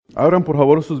Abran por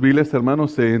favor sus Biblias,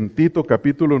 hermanos, en Tito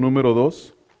capítulo número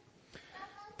 2.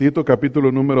 Tito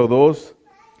capítulo número 2,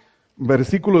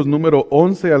 versículos número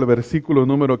 11 al versículo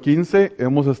número 15.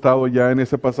 Hemos estado ya en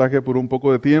ese pasaje por un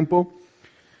poco de tiempo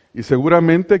y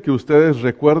seguramente que ustedes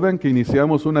recuerdan que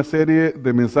iniciamos una serie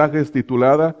de mensajes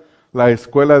titulada La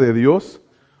Escuela de Dios.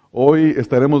 Hoy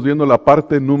estaremos viendo la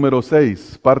parte número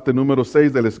 6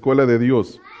 de la Escuela de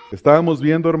Dios. Estábamos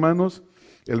viendo, hermanos,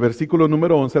 el versículo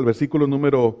número 11 al versículo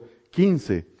número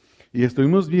 15. Y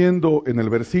estuvimos viendo en el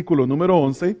versículo número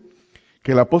 11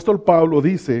 que el apóstol Pablo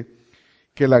dice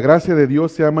que la gracia de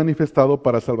Dios se ha manifestado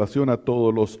para salvación a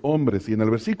todos los hombres. Y en el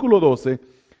versículo 12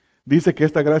 dice que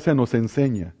esta gracia nos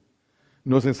enseña.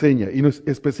 Y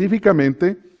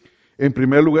específicamente, en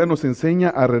primer lugar, nos enseña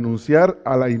a renunciar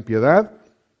a la impiedad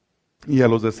y a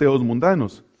los deseos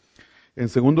mundanos. En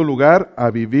segundo lugar, a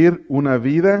vivir una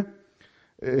vida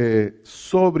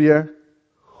sobria,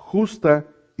 justa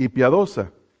y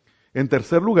piadosa. En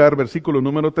tercer lugar, versículo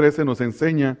número 13 nos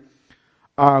enseña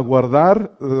a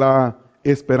guardar la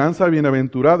esperanza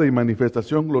bienaventurada y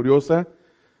manifestación gloriosa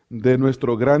de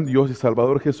nuestro gran Dios y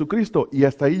Salvador Jesucristo. Y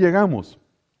hasta ahí llegamos.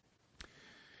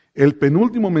 El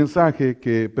penúltimo mensaje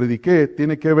que prediqué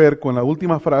tiene que ver con la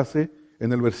última frase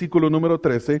en el versículo número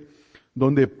 13,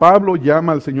 donde Pablo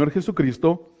llama al Señor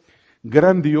Jesucristo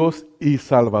gran Dios y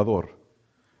Salvador.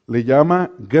 Le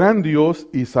llama gran Dios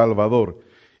y Salvador.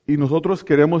 Y nosotros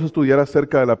queremos estudiar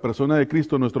acerca de la persona de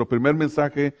Cristo. Nuestro primer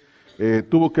mensaje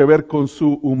tuvo que ver con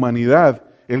su humanidad.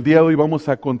 El día de hoy vamos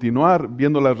a continuar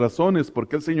viendo las razones por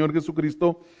qué el Señor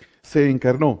Jesucristo se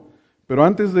encarnó. Pero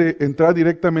antes de entrar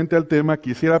directamente al tema,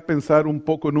 quisiera pensar un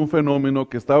poco en un fenómeno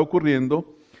que está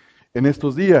ocurriendo en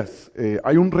estos días.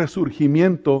 Hay un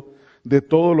resurgimiento de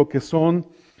todo lo que son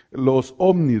los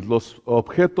ovnis, los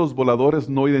objetos voladores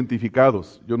no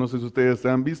identificados. Yo no sé si ustedes se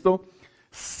han visto,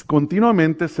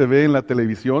 continuamente se ve en la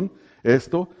televisión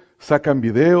esto, sacan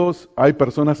videos, hay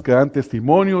personas que dan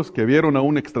testimonios que vieron a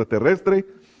un extraterrestre,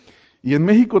 y en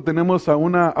México tenemos a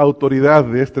una autoridad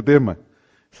de este tema,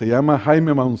 se llama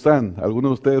Jaime Maussan, algunos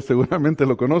de ustedes seguramente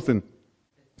lo conocen.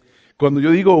 Cuando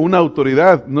yo digo una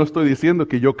autoridad, no estoy diciendo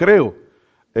que yo creo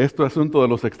este asunto de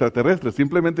los extraterrestres,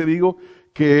 simplemente digo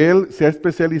que él se ha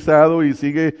especializado y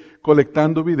sigue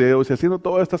colectando videos y haciendo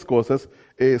todas estas cosas,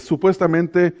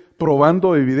 supuestamente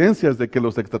probando evidencias de que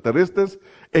los extraterrestres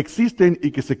existen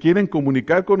y que se quieren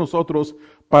comunicar con nosotros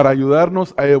para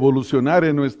ayudarnos a evolucionar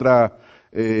en nuestro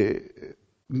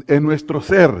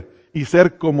ser y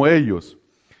ser como ellos.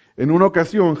 En una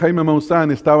ocasión, Jaime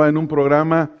Maussan estaba en un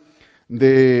programa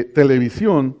de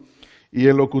televisión y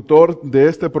el locutor de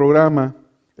este programa,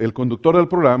 el conductor del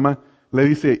programa, le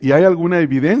dice, ¿y hay alguna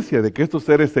evidencia de que estos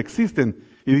seres existen?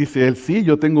 Y dice él, sí,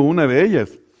 yo tengo una de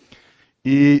ellas.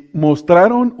 Y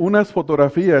mostraron unas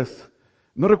fotografías,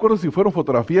 no recuerdo si fueron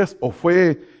fotografías o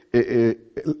fue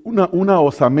una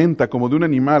osamenta como de un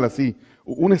animal así,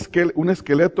 un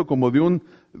esqueleto como de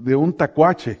un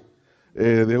tacuache,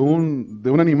 de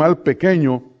un animal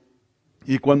pequeño.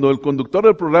 Y cuando el conductor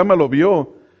del programa lo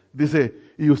vio, dice,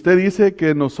 ¿y usted dice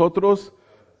que nosotros...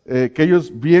 que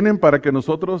ellos vienen para que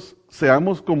nosotros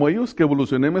seamos como ellos, que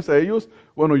evolucionemos a ellos?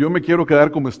 Bueno, yo me quiero quedar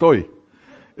como estoy.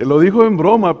 Lo dijo en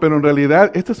broma, pero en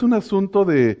realidad este es un asunto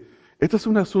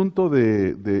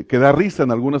que da risa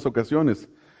en algunas ocasiones.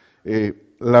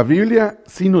 La Biblia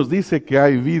sí nos dice que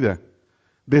hay vida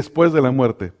después de la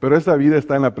muerte, pero esa vida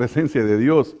está en la presencia de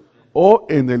Dios o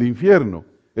en el infierno,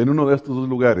 en uno de estos dos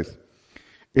lugares.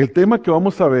 El tema que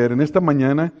vamos a ver en esta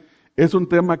mañana es un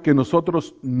tema que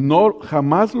nosotros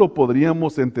jamás lo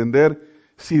podríamos entender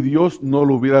si Dios no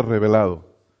lo hubiera revelado.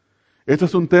 Este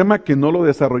es un tema que no lo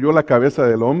desarrolló la cabeza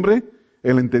del hombre,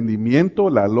 el entendimiento,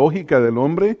 la lógica del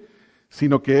hombre,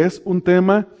 sino que es un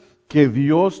tema que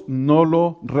Dios no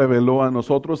lo reveló a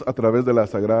nosotros a través de las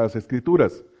Sagradas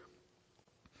Escrituras.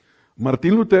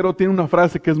 Martín Lutero tiene una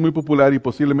frase que es muy popular y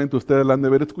posiblemente ustedes la han de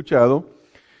haber escuchado,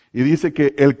 y dice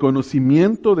que el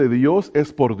conocimiento de Dios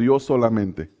es por Dios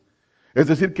solamente. Es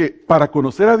decir, que para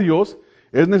conocer a Dios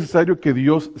es necesario que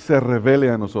Dios se revele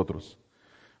a nosotros.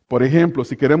 Por ejemplo,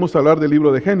 si queremos hablar del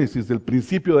libro de Génesis, del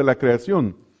principio de la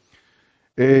creación,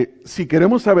 si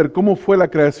queremos saber cómo fue la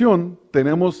creación,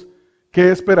 tenemos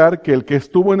que esperar que el que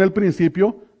estuvo en el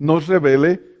principio nos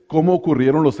revele cómo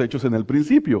ocurrieron los hechos en el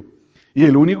principio. Y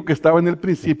el único que estaba en el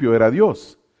principio era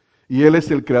Dios. Y Él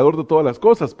es el creador de todas las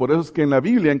cosas. Por eso es que en la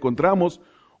Biblia encontramos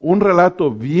un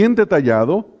relato bien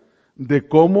detallado de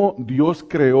cómo Dios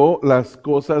creó las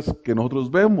cosas que nosotros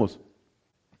vemos.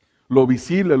 Lo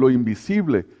visible, lo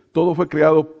invisible, todo fue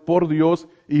creado por Dios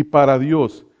y para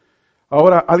Dios.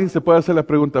 Ahora, alguien se puede hacer la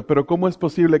pregunta, ¿pero cómo es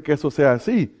posible que eso sea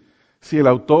así? si el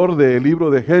autor del libro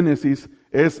de Génesis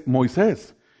es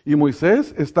Moisés. Y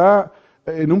Moisés está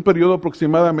en un periodo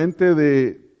aproximadamente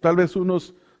de tal vez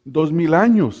unos 2000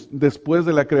 años después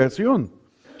de la creación.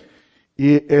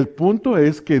 Y el punto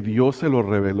es que Dios se lo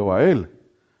reveló a él.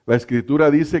 La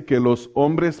Escritura dice que los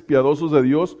hombres piadosos de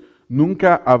Dios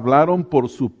nunca hablaron por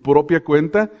su propia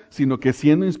cuenta, sino que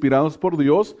siendo inspirados por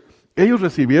Dios, ellos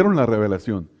recibieron la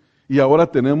revelación. Y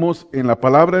ahora tenemos en la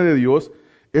palabra de Dios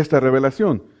esta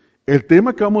revelación. El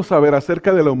tema que vamos a ver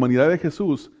acerca de la humanidad de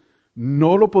Jesús,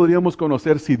 no lo podríamos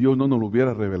conocer si Dios no nos lo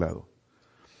hubiera revelado.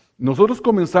 Nosotros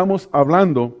comenzamos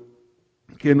hablando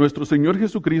que nuestro Señor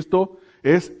Jesucristo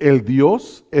es el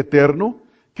Dios eterno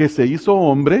que se hizo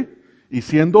hombre, y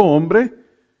siendo hombre,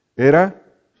 era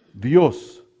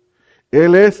Dios.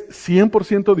 Él es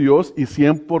 100% Dios y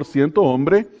 100%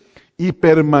 hombre, y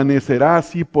permanecerá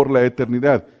así por la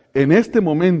eternidad. En este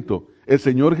momento, el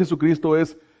Señor Jesucristo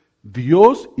es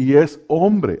Dios y es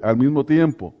hombre al mismo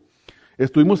tiempo.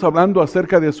 Estuvimos hablando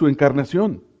acerca de su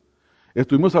encarnación.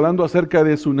 Estuvimos hablando acerca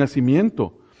de su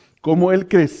nacimiento, cómo Él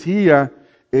crecía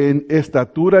en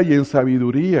estatura y en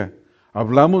sabiduría.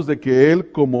 Hablamos de que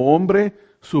Él como hombre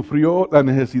sufrió la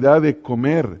necesidad de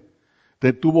comer,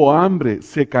 tuvo hambre,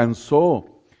 se cansó.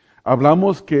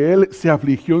 Hablamos que Él se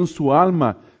afligió en su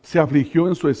alma, se afligió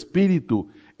en su espíritu.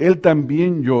 Él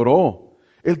también lloró.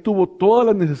 Él tuvo todas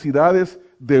las necesidades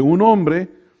de un hombre,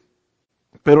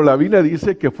 pero la Biblia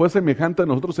dice que fue semejante a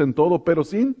nosotros en todo, pero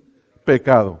sin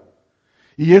pecado.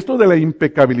 Y esto de la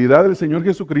impecabilidad del Señor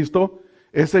Jesucristo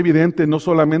es evidente no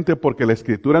solamente porque la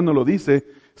Escritura nos lo dice,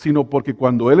 sino porque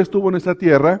cuando Él estuvo en esta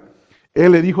tierra,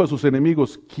 Él le dijo a sus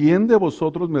enemigos: ¿quién de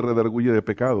vosotros me redarguye de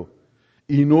pecado?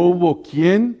 Y no hubo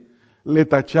quien le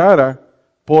tachara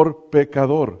por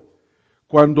pecador.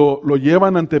 Cuando lo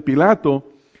llevan ante Pilato,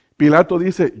 Pilato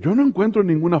dice: yo no encuentro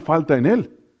ninguna falta en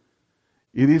Él.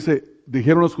 Y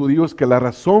dijeron los judíos que la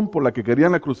razón por la que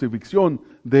querían la crucifixión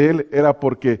de Él era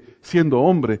porque, siendo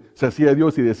hombre, se hacía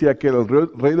Dios y decía que era el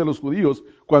rey de los judíos,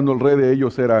 cuando el rey de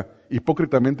ellos era,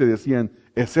 hipócritamente decían,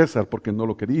 es César, porque no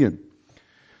lo querían.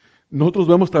 Nosotros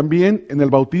vemos también en el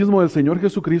bautismo del Señor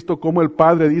Jesucristo cómo el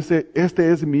Padre dice: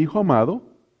 este es mi Hijo amado,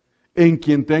 en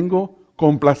quien tengo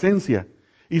complacencia.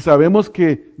 Y sabemos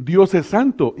que Dios es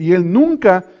santo y Él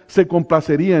nunca se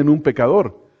complacería en un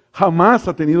pecador. Jamás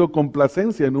ha tenido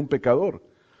complacencia en un pecador.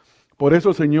 Por eso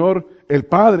el Señor, el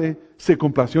Padre, se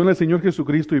complació en el Señor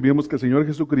Jesucristo, y vimos que el Señor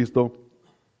Jesucristo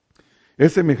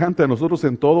es semejante a nosotros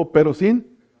en todo, pero sin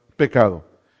pecado.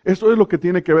 Esto es lo que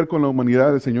tiene que ver con la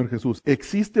humanidad del Señor Jesús.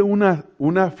 Existe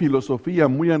una filosofía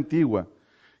muy antigua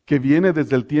que viene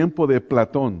desde el tiempo de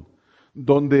Platón,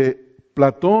 donde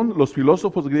Platón, los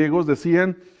filósofos griegos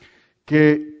decían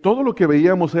que todo lo que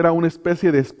veíamos era una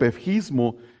especie de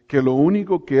espejismo, que lo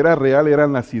único que era real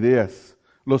eran las ideas,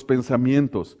 los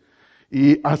pensamientos.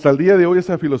 Y hasta el día de hoy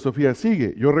esa filosofía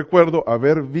sigue. Yo recuerdo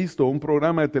haber visto un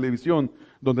programa de televisión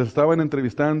donde estaban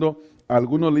entrevistando a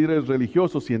algunos líderes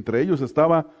religiosos, y entre ellos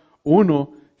estaba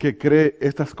uno que cree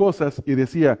estas cosas y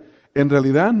decía: en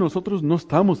realidad nosotros no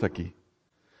estamos aquí.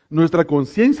 Nuestra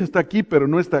conciencia está aquí, pero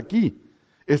no está aquí.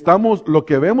 Lo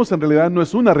que vemos en realidad no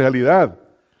es una realidad.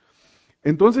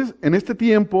 Entonces, en este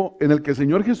tiempo en el que el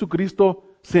Señor Jesucristo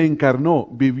se encarnó,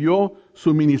 vivió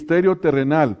su ministerio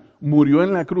terrenal, murió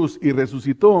en la cruz y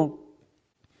resucitó,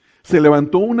 se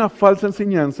levantó una falsa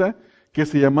enseñanza que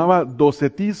se llamaba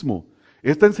docetismo.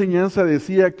 Esta enseñanza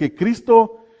decía que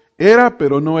Cristo era,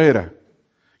 pero no era.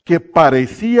 Que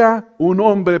parecía un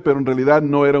hombre, pero en realidad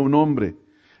no era un hombre.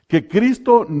 Que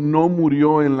Cristo no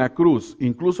murió en la cruz.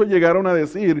 Incluso llegaron a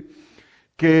decir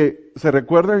que, ¿se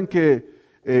recuerdan que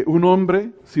un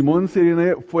hombre, Simón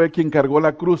Cireneo, fue quien cargó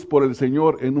la cruz por el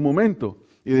Señor en un momento?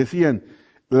 Y decían,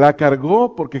 la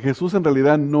cargó porque Jesús en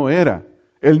realidad no era.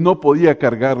 Él no podía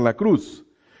cargar la cruz.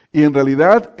 Y en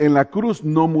realidad en la cruz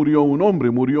no murió un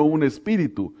hombre, murió un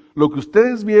espíritu. Lo que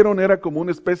ustedes vieron era como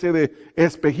una especie de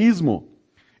espejismo.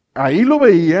 Ahí lo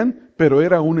veían, pero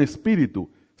era un espíritu.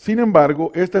 Sin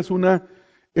embargo, esta es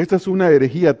una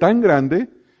herejía tan grande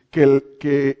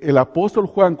que el apóstol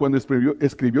Juan, cuando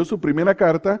escribió su primera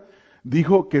carta,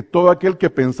 dijo que todo aquel que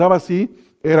pensaba así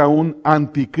era un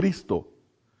anticristo.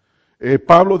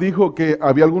 Pablo dijo que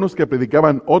había algunos que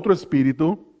predicaban otro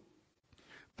espíritu,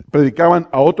 predicaban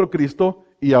a otro Cristo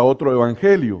y a otro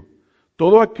evangelio.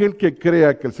 Todo aquel que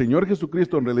crea que el Señor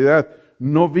Jesucristo en realidad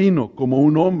no vino como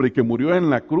un hombre que murió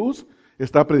en la cruz,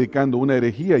 está predicando una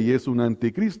herejía y es un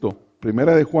anticristo.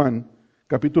 Primera de Juan,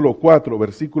 capítulo 4,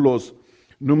 versículos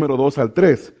número 2 al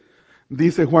 3.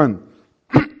 Dice Juan,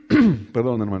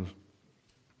 perdón hermanos,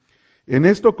 en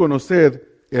esto conoced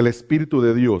el Espíritu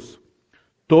de Dios.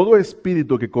 todo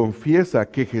espíritu que confiesa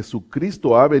que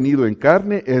Jesucristo ha venido en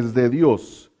carne es de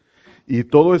Dios. Y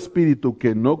todo espíritu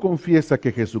que no confiesa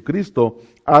que Jesucristo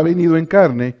ha venido en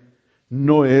carne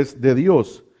no es de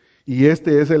Dios. Y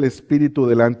este es el espíritu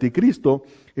del anticristo,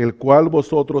 el cual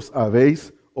vosotros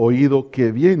habéis oído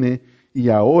que viene y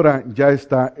ahora ya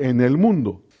está en el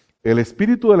mundo. El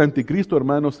espíritu del anticristo,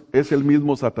 hermanos, es el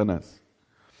mismo Satanás.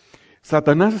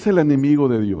 Satanás es el enemigo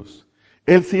de Dios.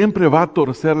 Él siempre va a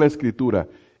torcer la Escritura.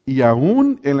 Y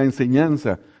aún en la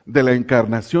enseñanza de la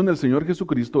encarnación del Señor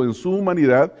Jesucristo en su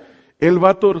humanidad, Él va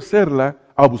a torcerla,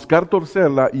 a buscar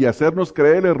torcerla y hacernos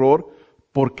creer el error.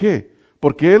 ¿Por qué?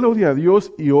 Porque Él odia a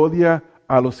Dios y odia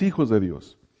a los hijos de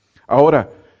Dios.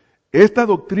 Ahora, esta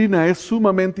doctrina es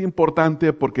sumamente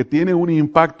importante porque tiene un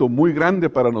impacto muy grande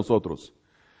para nosotros.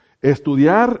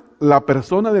 Estudiar la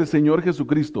persona del Señor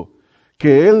Jesucristo,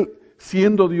 que Él,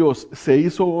 siendo Dios, se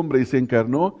hizo hombre y se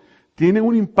encarnó, tiene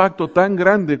un impacto tan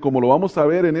grande como lo vamos a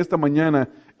ver en esta mañana.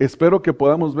 Espero que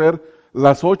podamos ver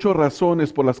las 8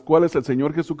 razones por las cuales el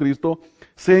Señor Jesucristo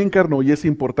se encarnó y es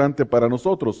importante para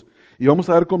nosotros. Y vamos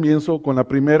a dar comienzo con la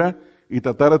primera y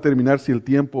tratar de terminar si el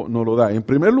tiempo nos lo da. En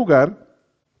primer lugar,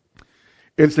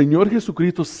 el Señor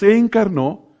Jesucristo se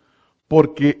encarnó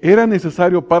porque era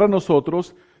necesario para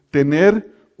nosotros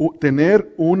tener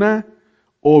una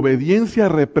obediencia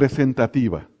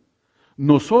representativa.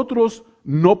 Nosotros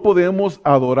no podemos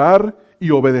adorar y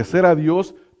obedecer a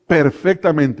Dios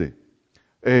perfectamente.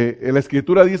 La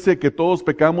Escritura dice que todos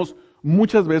pecamos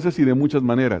muchas veces y de muchas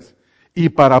maneras. Y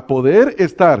para poder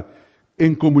estar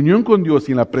en comunión con Dios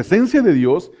y en la presencia de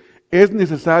Dios, es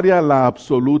necesaria la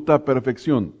absoluta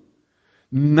perfección.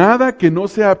 Nada que no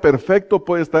sea perfecto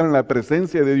puede estar en la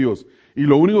presencia de Dios. Y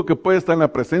lo único que puede estar en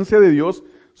la presencia de Dios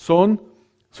son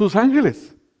sus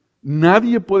ángeles.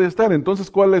 Nadie puede estar. Entonces,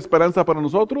 ¿cuál es la esperanza para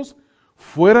nosotros?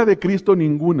 Fuera de Cristo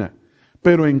ninguna.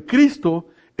 Pero en Cristo,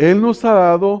 Él nos ha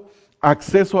dado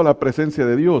acceso a la presencia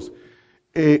de Dios.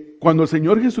 Cuando el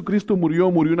Señor Jesucristo murió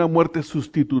una muerte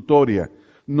sustitutoria.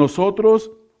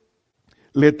 Nosotros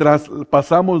le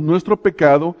traspasamos nuestro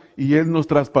pecado y Él nos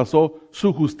traspasó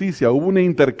su justicia. Hubo un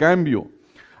intercambio.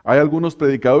 Hay algunos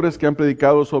predicadores que han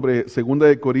predicado sobre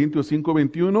 2 Corintios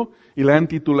 5:21 y le han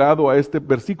titulado a este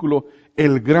versículo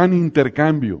el gran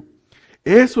intercambio.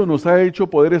 Eso nos ha hecho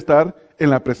poder estar en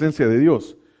la presencia de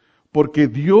Dios, porque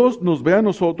Dios nos ve a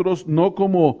nosotros no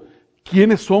como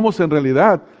quienes somos en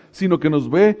realidad, sino que nos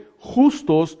ve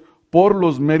justos por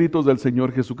los méritos del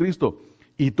Señor Jesucristo.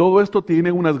 Y todo esto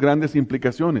tiene unas grandes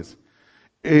implicaciones.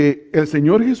 El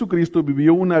Señor Jesucristo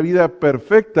vivió una vida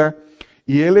perfecta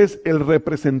y Él es el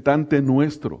representante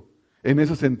nuestro en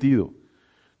ese sentido.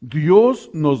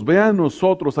 Dios nos ve a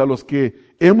nosotros, a los que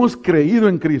hemos creído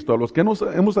en Cristo, a los que nos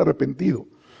hemos arrepentido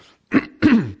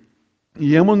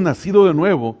y hemos nacido de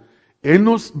nuevo. Él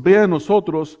nos ve a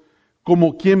nosotros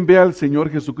como quien ve al Señor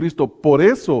Jesucristo. Por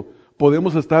eso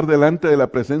podemos estar delante de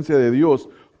la presencia de Dios,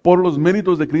 por los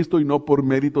méritos de Cristo y no por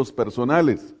méritos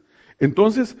personales.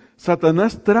 Entonces,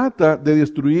 Satanás trata de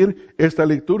destruir esta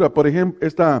lectura, por ejemplo,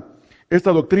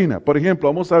 esta doctrina. Por ejemplo,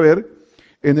 vamos a ver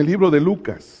en el libro de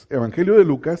Lucas, Evangelio de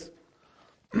Lucas,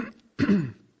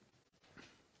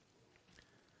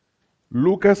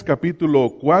 Lucas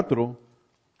capítulo 4,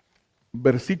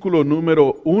 versículo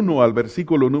número 1 al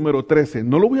versículo número 13.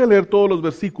 No lo voy a leer todos los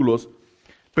versículos,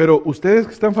 pero ustedes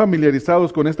que están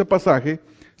familiarizados con este pasaje,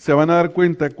 se van a dar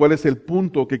cuenta cuál es el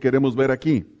punto que queremos ver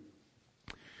aquí.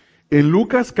 En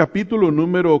Lucas capítulo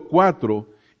número 4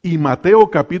 y Mateo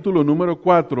capítulo número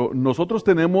 4, nosotros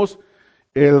tenemos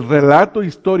el relato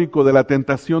histórico de la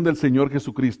tentación del Señor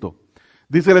Jesucristo.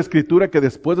 Dice la Escritura que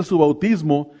después de su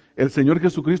bautismo, el Señor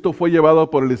Jesucristo fue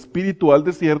llevado por el Espíritu al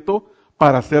desierto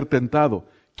para ser tentado.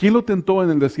 ¿Quién lo tentó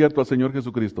en el desierto al Señor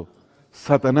Jesucristo?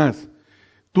 Satanás.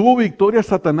 ¿Tuvo victoria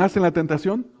Satanás en la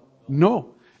tentación?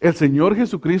 No. El Señor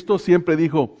Jesucristo siempre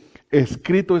dijo,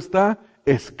 escrito está,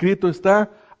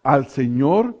 al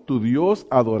Señor tu Dios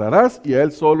adorarás y a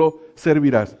Él solo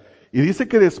servirás. Y dice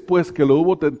que después que lo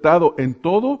hubo tentado en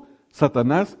todo,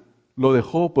 Satanás lo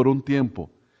dejó por un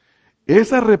tiempo.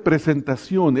 Esa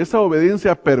representación, esa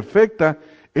obediencia perfecta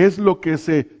es lo que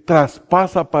se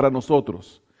traspasa para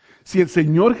nosotros. Si el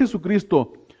Señor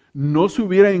Jesucristo no se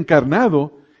hubiera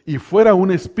encarnado y fuera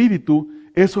un espíritu,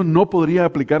 eso no podría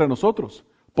aplicar a nosotros.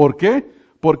 ¿Por qué?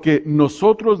 Porque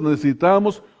nosotros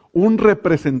necesitábamos un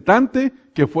representante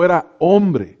que fuera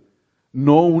hombre,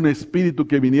 no un espíritu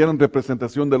que viniera en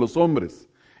representación de los hombres.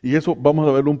 Y eso vamos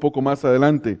a verlo un poco más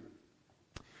adelante.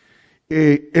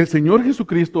 El Señor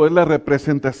Jesucristo es la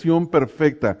representación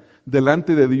perfecta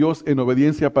delante de Dios en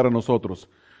obediencia para nosotros.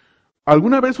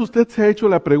 ¿Alguna vez usted se ha hecho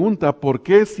la pregunta por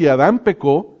qué si Adán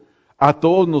pecó, ¿A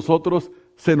todos nosotros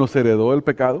se nos heredó el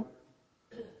pecado?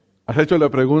 ¿Has hecho la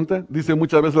pregunta? Dicen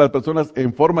muchas veces las personas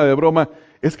en forma de broma,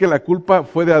 es que la culpa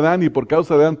fue de Adán y por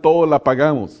causa de Adán todos la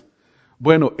pagamos.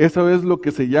 Bueno, eso es lo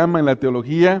que se llama en la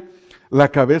teología la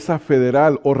cabeza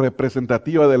federal o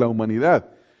representativa de la humanidad.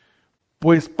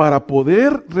 Pues para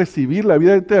poder recibir la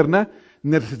vida eterna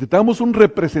necesitamos un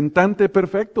representante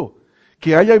perfecto,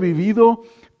 que haya vivido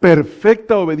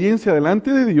perfecta obediencia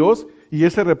delante de Dios, y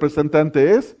ese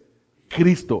representante es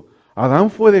Cristo. Adán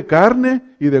fue de carne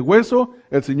y de hueso,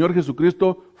 el Señor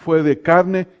Jesucristo fue de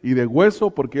carne y de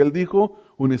hueso, porque Él dijo,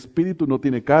 un espíritu no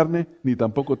tiene carne ni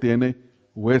tampoco tiene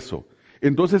hueso.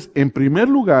 Entonces, en primer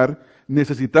lugar,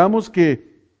 necesitamos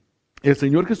que el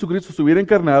Señor Jesucristo se hubiera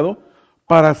encarnado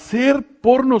para ser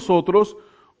por nosotros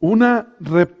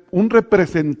un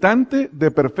representante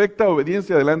de perfecta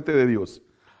obediencia delante de Dios.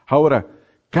 Ahora,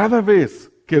 cada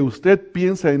vez que usted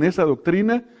piensa en esa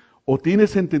doctrina o tiene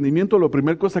ese entendimiento, la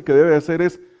primera cosa que debe hacer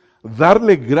es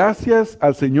darle gracias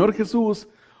al Señor Jesús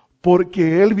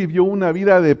porque Él vivió una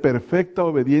vida de perfecta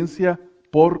obediencia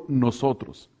por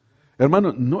nosotros.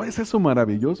 Hermanos, ¿no es eso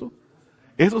maravilloso?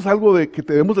 Eso es algo de que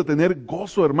debemos de tener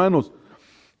gozo, hermanos.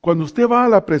 Cuando usted va a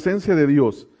la presencia de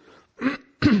Dios,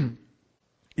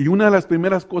 y una de las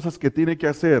primeras cosas que tiene que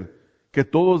hacer, que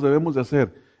todos debemos de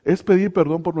hacer, es pedir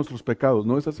perdón por nuestros pecados,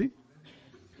 ¿no es así?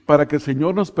 Para que el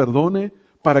Señor nos perdone,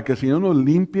 para que el Señor nos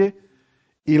limpie.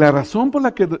 Y la razón por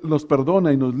la que nos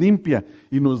perdona y nos limpia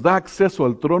y nos da acceso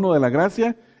al trono de la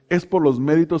gracia es por los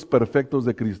méritos perfectos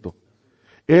de Cristo.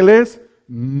 Él es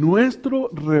nuestro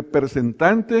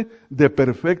representante de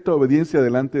perfecta obediencia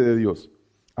delante de Dios.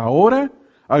 Ahora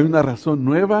hay una razón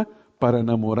nueva para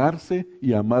enamorarse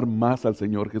y amar más al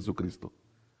Señor Jesucristo.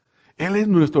 Él es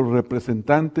nuestro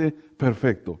representante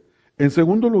perfecto. En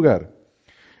segundo lugar,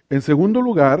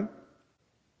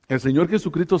 el Señor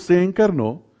Jesucristo se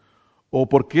encarnó. ¿O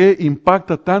por qué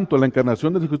impacta tanto la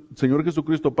encarnación del Señor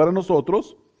Jesucristo para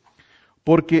nosotros?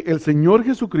 Porque el Señor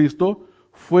Jesucristo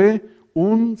fue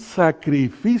un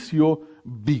sacrificio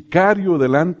vicario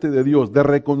delante de Dios, de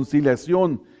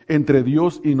reconciliación entre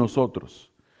Dios y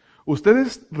nosotros.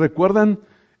 Ustedes recuerdan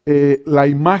la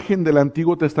imagen del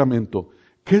Antiguo Testamento.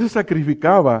 ¿Qué se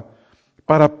sacrificaba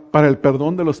para el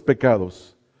perdón de los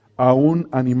pecados? A un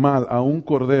animal, a un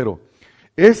cordero.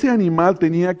 Ese animal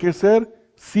tenía que ser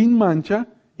sin mancha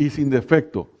y sin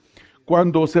defecto.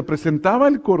 Cuando se presentaba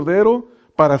el cordero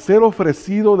para ser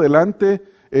ofrecido delante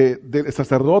del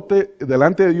sacerdote,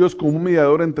 delante de Dios como un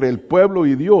mediador entre el pueblo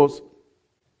y Dios,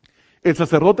 el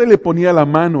sacerdote le ponía la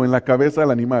mano en la cabeza al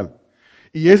animal.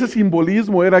 Y ese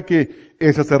simbolismo era que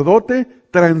el sacerdote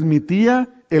transmitía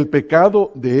el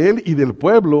pecado de él y del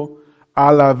pueblo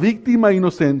a la víctima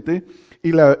inocente,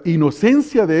 y la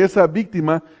inocencia de esa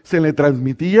víctima se le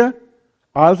transmitía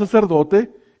al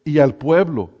sacerdote y al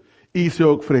pueblo, y se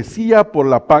ofrecía por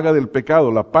la paga del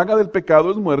pecado. La paga del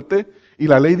pecado es muerte, y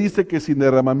la ley dice que sin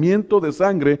derramamiento de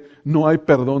sangre no hay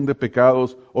perdón de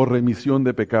pecados o remisión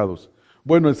de pecados.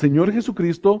 Bueno, el Señor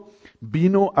Jesucristo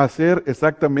vino a hacer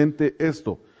exactamente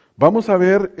esto. Vamos a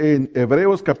ver en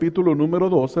Hebreos capítulo número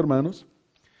 2, hermanos.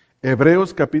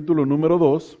 Hebreos capítulo número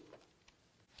 2.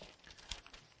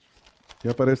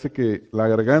 Ya parece que la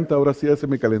garganta ahora sí ya se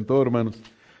me calentó, hermanos,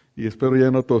 y espero ya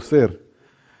no toser.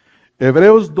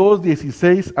 Hebreos 2,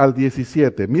 16 al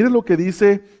 17. Mire lo que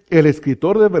dice el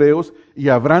escritor de Hebreos y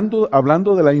hablando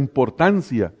de la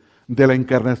importancia de la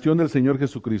encarnación del Señor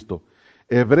Jesucristo.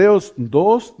 Hebreos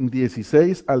 2,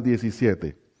 16 al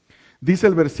 17. Dice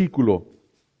el versículo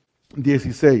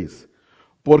 16,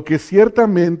 porque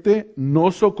ciertamente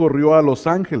no socorrió a los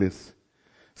ángeles,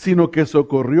 sino que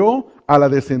socorrió a la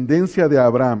descendencia de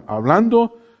Abraham,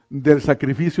 hablando del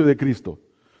sacrificio de Cristo,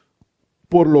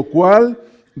 por lo cual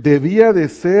debía de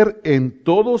ser en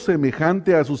todo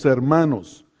semejante a sus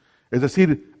hermanos, es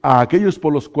decir, a aquellos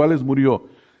por los cuales murió.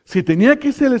 Si tenía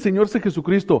que ser el Señor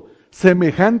Jesucristo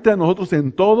semejante a nosotros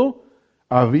en todo,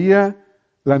 había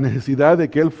la necesidad de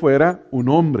que Él fuera un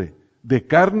hombre de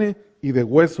carne y de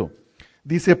hueso.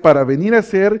 Dice, para venir a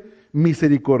ser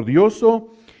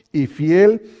misericordioso y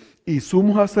fiel y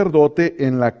sumo sacerdote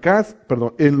en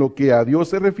lo que a Dios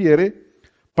se refiere,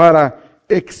 para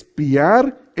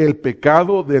expiar el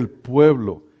pecado del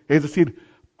pueblo, es decir,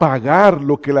 pagar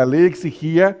lo que la ley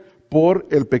exigía por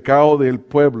el pecado del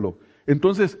pueblo.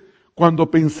 Entonces,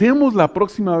 cuando pensemos la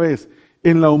próxima vez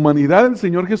en la humanidad del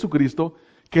Señor Jesucristo,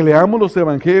 que leamos los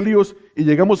evangelios y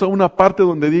llegamos a una parte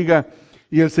donde diga,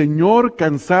 y el Señor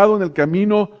cansado en el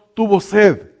camino tuvo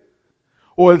sed,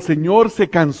 o el Señor se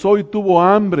cansó y tuvo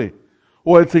hambre,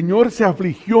 o el Señor se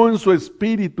afligió en su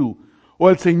espíritu, o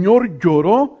el Señor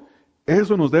lloró.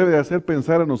 Eso nos debe hacer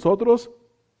pensar a nosotros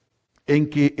en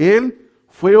que Él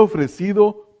fue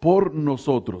ofrecido por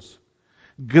nosotros.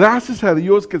 Gracias a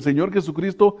Dios que el Señor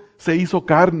Jesucristo se hizo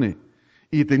carne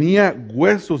y tenía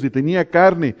huesos y tenía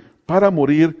carne para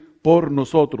morir por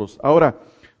nosotros. Ahora,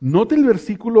 note el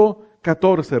versículo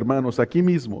 14, hermanos, aquí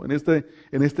mismo, en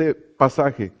este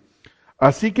pasaje.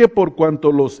 Así que por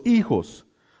cuanto los hijos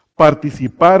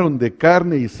participaron de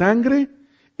carne y sangre,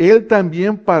 Él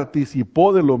también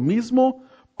participó de lo mismo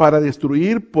para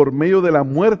destruir por medio de la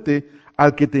muerte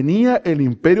al que tenía el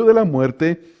imperio de la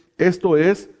muerte, esto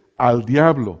es, al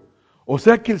diablo. O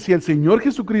sea que si el Señor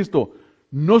Jesucristo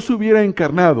no se hubiera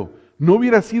encarnado, no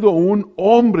hubiera sido un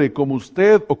hombre como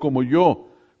usted o como yo,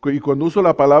 y cuando uso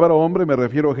la palabra hombre me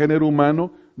refiero a género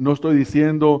humano, no estoy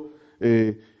diciendo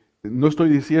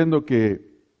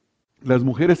que las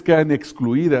mujeres quedan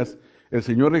excluidas, el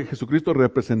Señor Jesucristo,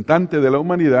 representante de la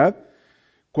humanidad.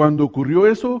 Cuando ocurrió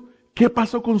eso, ¿qué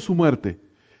pasó con su muerte?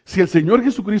 Si el Señor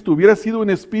Jesucristo hubiera sido un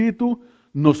espíritu,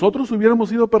 ¿nosotros hubiéramos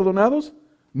sido perdonados?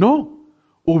 No.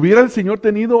 ¿Hubiera el Señor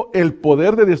tenido el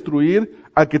poder de destruir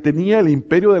al que tenía el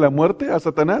imperio de la muerte, a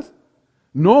Satanás?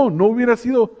 No, no hubiera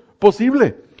sido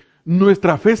posible.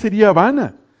 Nuestra fe sería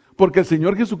vana, porque el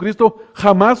Señor Jesucristo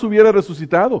jamás hubiera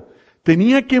resucitado.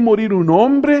 Tenía que morir un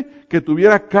hombre que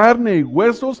tuviera carne y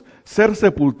huesos, ser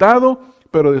sepultado,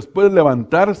 pero después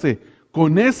levantarse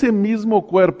con ese mismo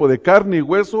cuerpo de carne y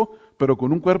hueso, pero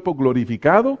con un cuerpo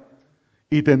glorificado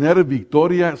y tener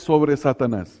victoria sobre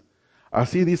Satanás.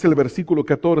 Así dice el versículo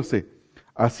 14.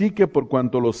 Así que por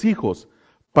cuanto los hijos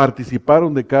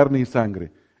participaron de carne y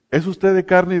sangre. ¿Es usted de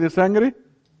carne y de sangre?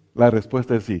 La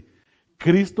respuesta es sí.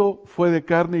 ¿Cristo fue de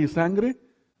carne y sangre?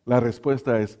 La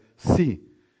respuesta es sí.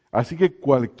 Así que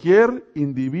cualquier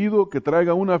individuo que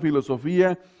traiga una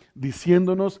filosofía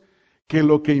diciéndonos que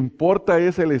lo que importa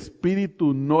es el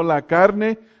espíritu, no la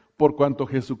carne, por cuanto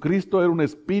Jesucristo era un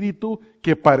espíritu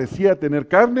que parecía tener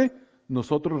carne,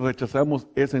 nosotros rechazamos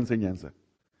esa enseñanza.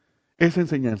 Esa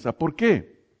enseñanza. ¿Por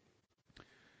qué?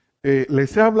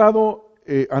 Les he hablado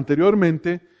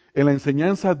anteriormente en la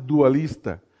enseñanza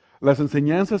dualista. Las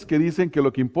enseñanzas que dicen que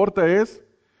lo que importa es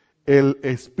el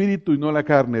espíritu y no la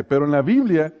carne. Pero en la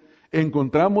Biblia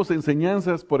encontramos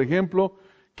enseñanzas, por ejemplo,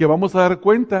 que vamos a dar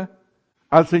cuenta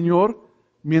al Señor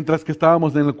mientras que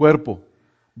estábamos en el cuerpo.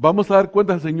 Vamos a dar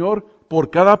cuenta al Señor por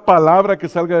cada palabra que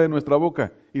salga de nuestra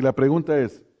boca. Y la pregunta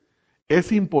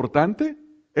 ¿es importante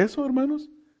eso, hermanos?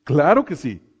 Claro que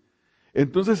sí.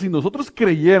 Entonces, si nosotros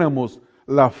creyéramos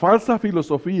la falsa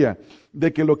filosofía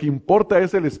de que lo que importa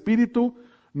es el espíritu,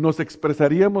 nos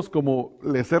expresaríamos como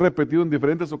les he repetido en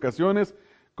diferentes ocasiones,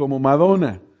 como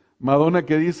Madonna. Madonna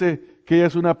que dice que ella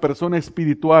es una persona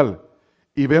espiritual.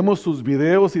 Y vemos sus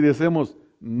videos y decimos,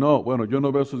 no, bueno, yo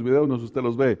no veo sus videos, no sé si usted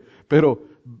los ve, pero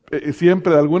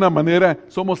siempre de alguna manera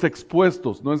somos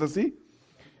expuestos, ¿no es así?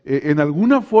 En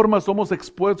alguna forma somos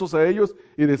expuestos a ellos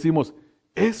y decimos,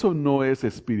 eso no es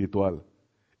espiritual,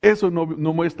 eso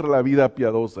no muestra la vida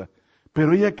piadosa,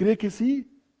 pero ella cree que sí.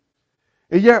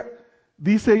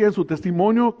 Dice ella en su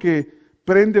testimonio que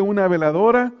prende una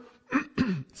veladora,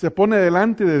 se pone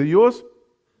delante de Dios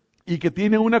y que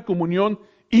tiene una comunión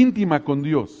íntima con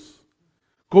Dios.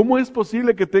 ¿Cómo es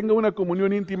posible que tenga una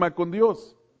comunión íntima con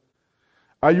Dios?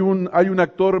 Hay un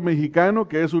actor mexicano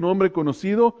que es un hombre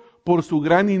conocido por su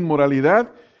gran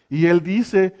inmoralidad y él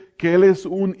dice que él es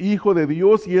un hijo de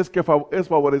Dios y es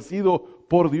favorecido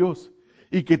por Dios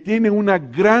y que tiene una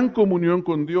gran comunión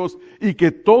con Dios y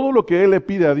que todo lo que él le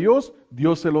pide a Dios,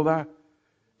 Dios se lo da.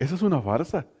 Esa es una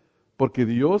farsa, porque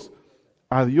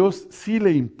a Dios sí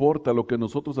le importa lo que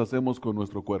nosotros hacemos con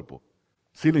nuestro cuerpo.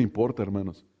 Sí le importa,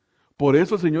 hermanos. Por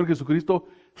eso el Señor Jesucristo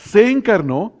se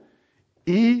encarnó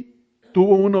y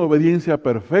tuvo una obediencia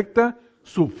perfecta,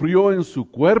 sufrió en su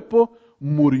cuerpo,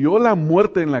 murió la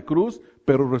muerte en la cruz,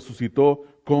 pero resucitó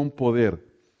con poder.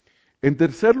 En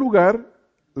tercer lugar,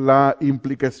 la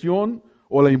implicación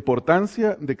o la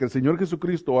importancia de que el Señor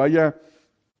Jesucristo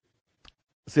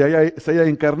se haya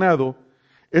encarnado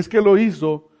es que lo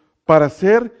hizo para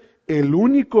ser el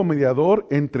único mediador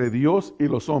entre Dios y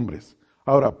los hombres.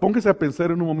 Ahora, póngase a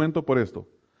pensar en un momento por esto.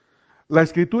 La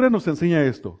Escritura nos enseña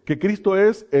esto, que Cristo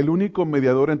es el único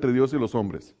mediador entre Dios y los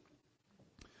hombres.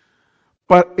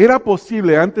 ¿Era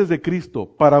posible antes de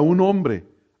Cristo para un hombre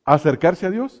acercarse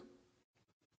a Dios?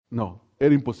 No,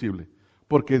 era imposible,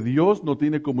 porque Dios no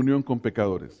tiene comunión con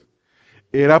pecadores.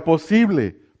 ¿Era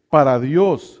posible para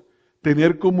Dios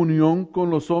tener comunión con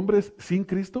los hombres sin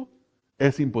Cristo?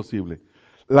 Es imposible.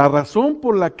 La razón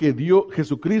por la que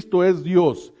Jesucristo es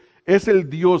Dios, es el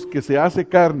Dios que se hace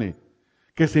carne,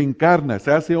 que se encarna,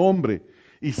 se hace hombre,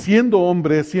 y siendo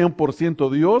hombre 100%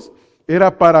 Dios,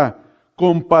 era para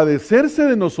compadecerse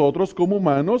de nosotros como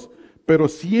humanos, pero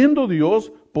siendo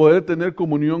Dios, poder tener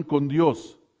comunión con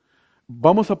Dios.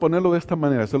 Vamos a ponerlo de esta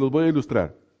manera, se los voy a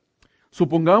ilustrar.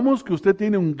 Supongamos que usted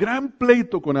tiene un gran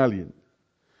pleito con alguien,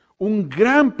 un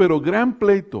gran, pero gran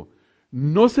pleito.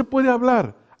 No se puede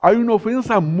hablar, hay una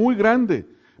ofensa muy grande,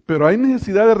 pero hay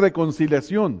necesidad de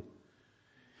reconciliación.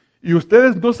 Y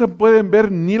ustedes no se pueden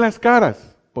ver ni las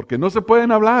caras, porque no se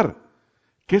pueden hablar.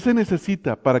 ¿Qué se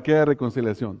necesita para que haya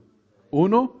reconciliación?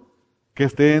 Uno, que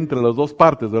esté entre las dos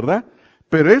partes, ¿verdad?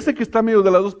 Pero ese que está en medio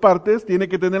de las dos partes tiene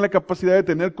que tener la capacidad de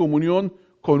tener comunión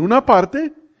con una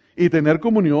parte y tener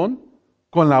comunión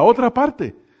con la otra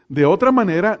parte. De otra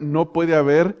manera, no puede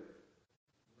haber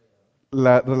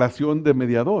la relación de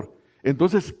mediador.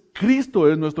 Entonces, Cristo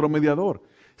es nuestro mediador.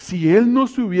 Si Él no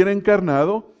se hubiera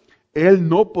encarnado, Él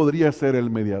no podría ser el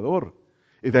mediador.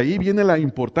 Y de ahí viene la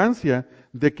importancia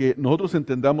de que nosotros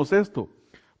entendamos esto.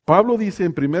 Pablo dice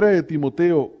en 1 de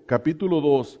Timoteo, capítulo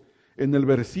 2, en el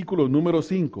versículo número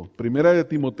 5, 1 de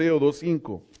Timoteo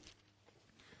 2:5,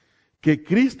 que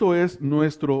Cristo es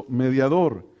nuestro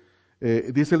mediador.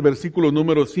 Dice el versículo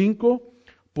número 5,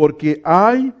 porque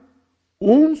hay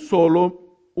un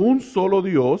solo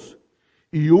Dios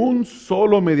y un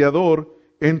solo mediador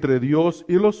entre Dios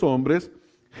y los hombres,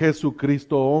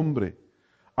 Jesucristo hombre.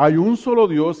 Hay un solo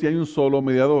Dios y hay un solo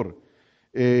mediador.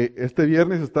 Este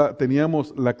viernes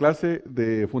teníamos la clase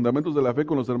de Fundamentos de la Fe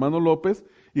con los hermanos López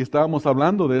y estábamos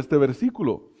hablando de este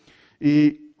versículo.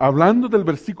 Y hablando del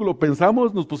versículo,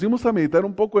 nos pusimos a meditar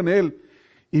un poco en él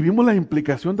y vimos la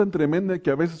implicación tan tremenda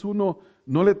que a veces uno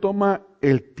no le toma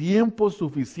el tiempo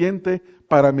suficiente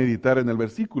para meditar en el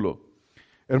versículo.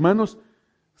 Hermanos,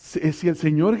 si el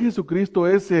Señor Jesucristo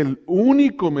es el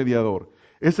único mediador,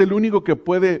 es el único que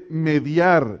puede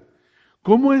mediar,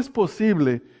 ¿cómo es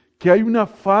posible que hay una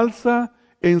falsa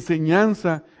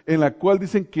enseñanza en la cual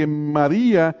dicen que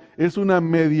María es una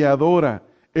mediadora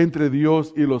entre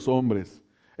Dios y los hombres?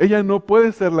 Ella no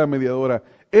puede ser la mediadora.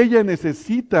 Ella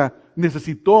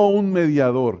necesitó un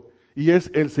mediador y es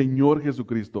el Señor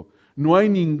Jesucristo. No hay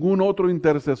ningún otro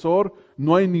intercesor,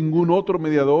 no hay ningún otro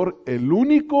mediador. El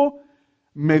único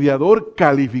mediador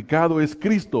calificado es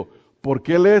Cristo,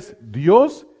 porque Él es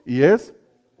Dios y es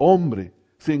hombre.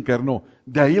 Se encarnó.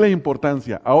 De ahí la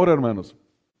importancia. Ahora, hermanos,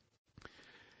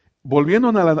 volviendo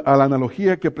a la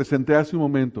analogía que presenté hace un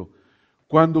momento,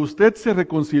 cuando usted se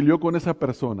reconcilió con esa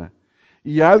persona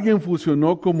y alguien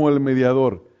funcionó como el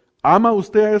mediador, ¿ama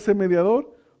usted a ese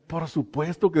mediador? Por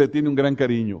supuesto que le tiene un gran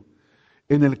cariño.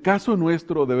 En el caso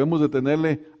nuestro debemos de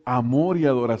tenerle amor y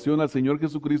adoración al Señor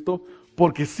Jesucristo,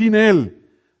 porque sin Él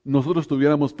nosotros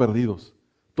estuviéramos perdidos,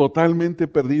 totalmente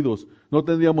perdidos, no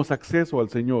tendríamos acceso al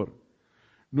Señor.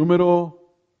 Número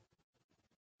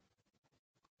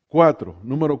 4,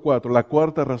 la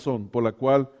cuarta razón por la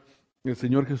cual el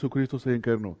Señor Jesucristo se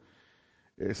encarnó,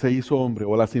 se hizo hombre,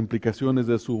 o las implicaciones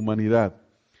de su humanidad,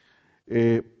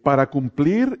 para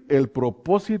cumplir el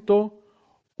propósito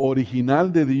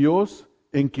original de Dios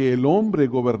en que el hombre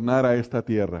gobernara esta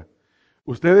tierra.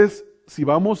 Ustedes, si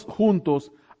vamos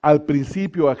juntos al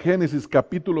principio, a Génesis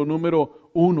capítulo número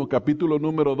 1, capítulo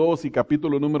número 2 y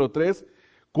capítulo número 3,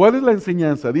 ¿cuál es la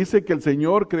enseñanza? Dice que el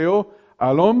Señor creó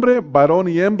al hombre, varón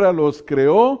y hembra los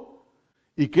creó,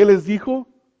 ¿y qué les dijo?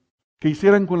 Que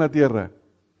hicieran con la tierra,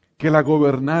 que la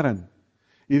gobernaran.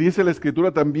 Y dice la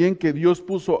Escritura también que Dios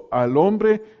puso al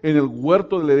hombre en el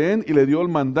huerto del Edén y le dio el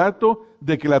mandato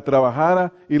de que la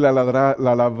trabajara y la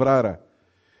labrara.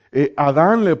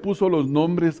 Adán le puso los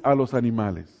nombres a los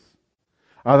animales.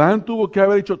 Adán tuvo que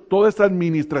haber hecho toda esa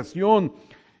administración,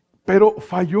 pero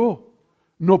falló.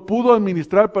 No pudo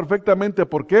administrar perfectamente.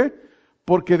 ¿Por qué?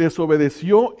 Porque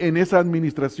desobedeció en esa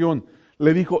administración.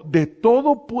 Le dijo, de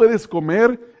todo puedes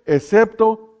comer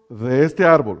excepto de este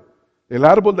árbol. El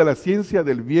árbol de la ciencia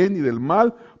del bien y del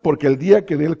mal, porque el día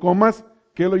que de él comas,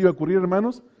 ¿qué le iba a ocurrir,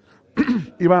 hermanos?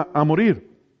 Iba a morir.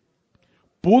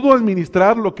 ¿Pudo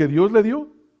administrar lo que Dios le dio?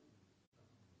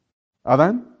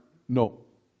 ¿Adán? No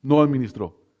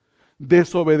administró.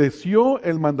 Desobedeció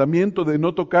el mandamiento de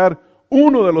no tocar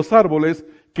uno de los árboles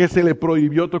que se le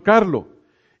prohibió tocarlo.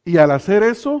 Y al hacer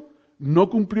eso, no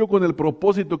cumplió con el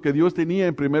propósito que Dios tenía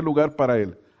en primer lugar para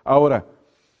él. Ahora,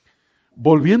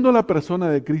 volviendo a la persona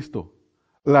de Cristo,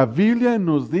 la Biblia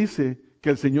nos dice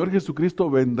que el Señor Jesucristo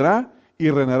vendrá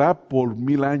y reinará por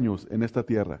 1000 años en esta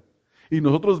tierra. Y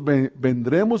nosotros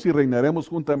vendremos y reinaremos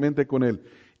juntamente con Él.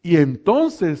 Y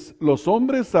entonces los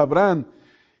hombres sabrán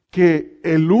que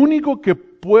el único que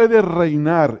puede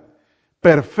reinar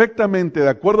perfectamente de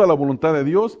acuerdo a la voluntad de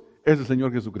Dios es el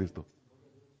Señor Jesucristo.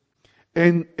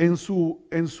 En su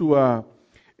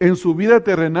vida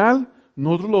terrenal,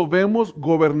 nosotros lo vemos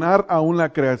gobernar aún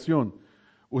la creación.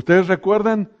 Ustedes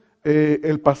recuerdan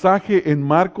el pasaje en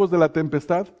Marcos de la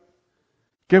tempestad?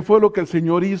 ¿Qué fue lo que el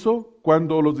Señor hizo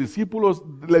cuando los discípulos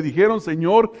le dijeron,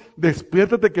 Señor,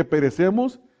 despiértate que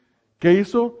perecemos? ¿Qué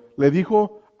hizo? Le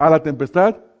dijo a la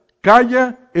tempestad,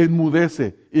 calla,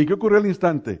 enmudece. ¿Y qué ocurrió al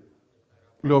instante?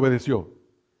 Le obedeció.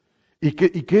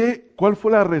 ¿Cuál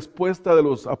fue la respuesta de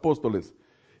los apóstoles?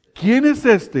 ¿Quién es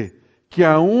este que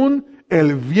aún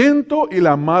el viento y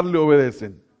la mar le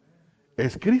obedecen?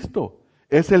 Es Cristo.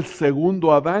 Es el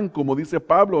segundo Adán, como dice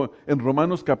Pablo en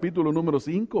Romanos capítulo número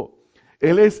 5.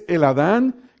 Él es el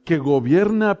Adán que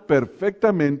gobierna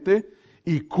perfectamente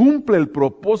y cumple el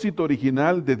propósito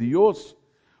original de Dios.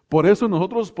 Por eso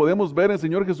nosotros podemos ver en el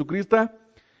Señor Jesucristo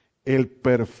el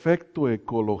perfecto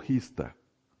ecologista.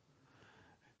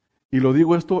 Y lo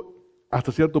digo esto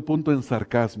hasta cierto punto en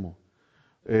sarcasmo.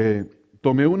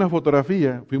 Tomé una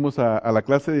fotografía, fuimos a la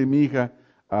clase de mi hija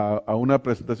a una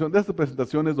presentación, de estas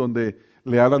presentaciones donde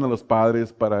le hablan a los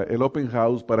padres para el open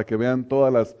house, para que vean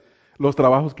todos los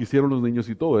trabajos que hicieron los niños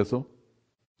y todo eso.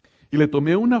 Y le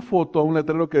tomé una foto a un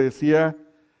letrero que decía,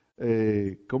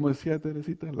 ¿cómo decía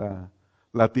Teresita?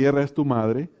 La tierra es tu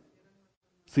madre.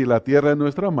 Si la tierra es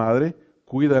nuestra madre,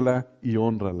 cuídala y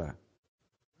hónrala.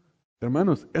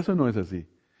 Hermanos, eso no es así.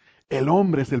 El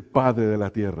hombre es el padre de la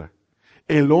tierra.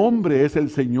 El hombre es el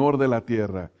Señor de la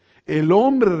tierra. El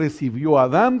hombre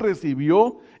Adán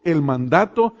recibió el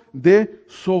mandato de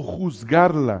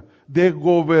sojuzgarla, de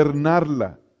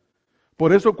gobernarla.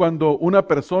 Por eso cuando una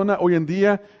persona, hoy en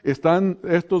día están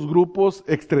estos grupos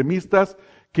extremistas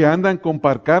que andan con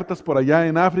pancartas por allá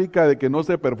en África de que no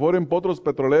se perforen potros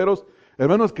petroleros,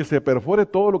 hermanos, que se perfore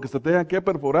todo lo que se tenga que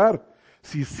perforar,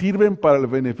 si sirven para el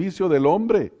beneficio del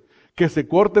hombre. Que se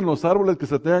corten los árboles que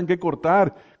se tengan que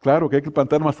cortar. Claro que hay que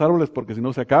plantar más árboles porque si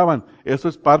no se acaban. Eso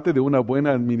es parte de una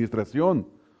buena administración.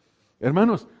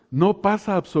 Hermanos, no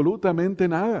pasa absolutamente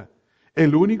nada.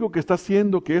 El único que está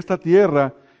haciendo que esta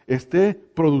tierra esté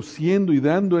produciendo y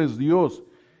dando es Dios.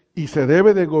 Y se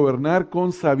debe de gobernar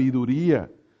con sabiduría,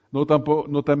 no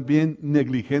también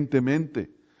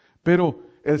negligentemente. Pero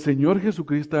el Señor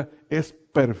Jesucristo es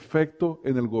perfecto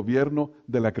en el gobierno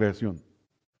de la creación.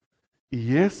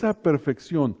 Y esa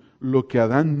perfección, lo que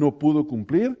Adán no pudo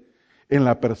cumplir, en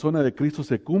la persona de Cristo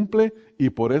se cumple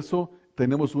y por eso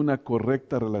tenemos una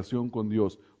correcta relación con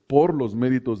Dios, por los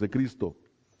méritos de Cristo.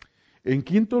 En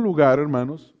quinto lugar,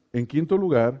 hermanos,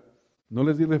 no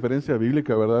les di referencia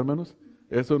bíblica, ¿verdad, hermanos?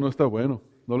 Eso no está bueno.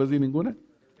 ¿No les di ninguna?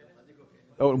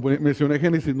 Mencioné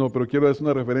Génesis, no, pero quiero hacer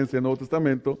una referencia al Nuevo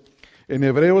Testamento. En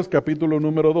Hebreos capítulo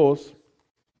número 2,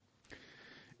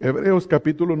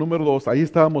 ahí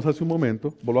estábamos hace un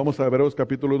momento, volvamos a Hebreos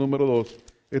capítulo número 2.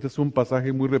 Este es un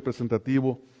pasaje muy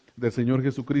representativo del Señor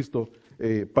Jesucristo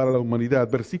para la humanidad.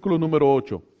 Versículo número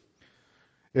 8.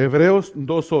 Hebreos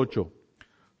 2:8.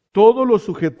 Todo lo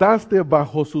sujetaste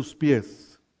bajo sus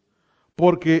pies,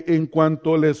 porque en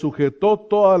cuanto le sujetó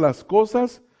todas las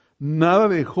cosas, nada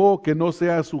dejó que no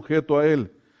sea sujeto a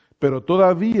él. Pero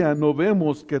todavía no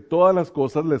vemos que todas las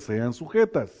cosas le sean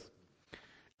sujetas.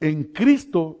 En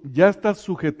Cristo ya está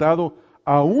sujetado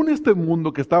aún este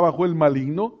mundo que está bajo el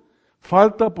maligno,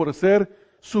 falta por ser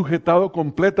sujetado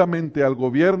completamente al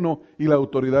gobierno y la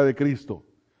autoridad de Cristo.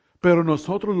 Pero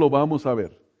nosotros lo vamos a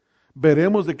ver.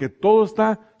 Veremos de que todo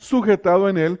está sujetado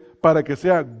en Él para que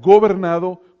sea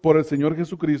gobernado por el Señor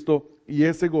Jesucristo y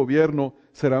ese gobierno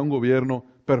será un gobierno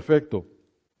perfecto.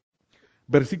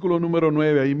 Versículo número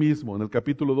 9, ahí mismo, en el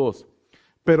capítulo 2.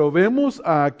 Pero vemos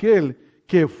a aquel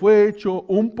que fue hecho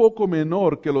un poco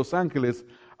menor que los ángeles,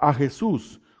 a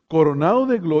Jesús, coronado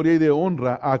de gloria y de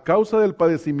honra a causa del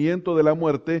padecimiento de la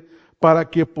muerte, para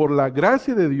que por la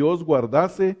gracia de Dios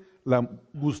gustase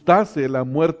la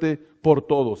muerte por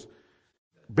todos.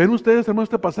 ¿Ven ustedes, hermanos,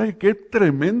 este pasaje? ¡Qué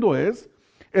tremendo es!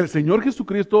 El Señor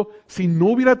Jesucristo, si no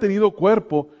hubiera tenido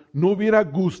cuerpo, no hubiera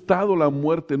gustado la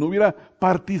muerte, no hubiera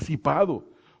participado.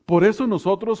 Por eso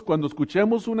nosotros cuando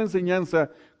escuchemos una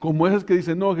enseñanza como esas que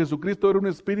dicen, no, Jesucristo era un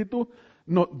espíritu,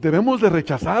 no, debemos de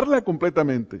rechazarla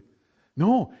completamente.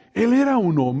 No, Él era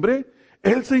un hombre,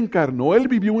 Él se encarnó, Él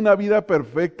vivió una vida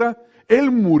perfecta,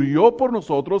 Él murió por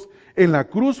nosotros, en la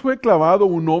cruz fue clavado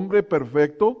un hombre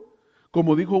perfecto,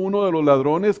 como dijo uno de los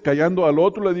ladrones, callando al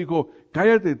otro, le dijo,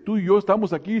 cállate, tú y yo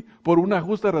estamos aquí por una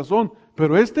justa razón,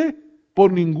 pero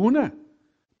por ninguna.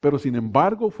 Pero sin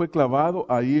embargo fue clavado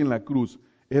ahí en la cruz.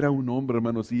 Era un hombre,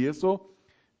 hermanos, y eso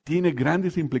tiene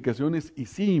grandes implicaciones y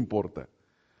sí importa.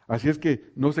 Así es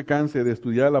que no se canse de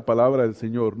estudiar la palabra del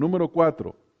Señor. Número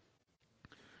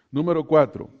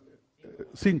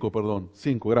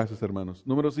 5, gracias hermanos.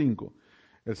 Número 5.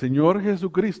 El Señor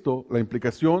Jesucristo, la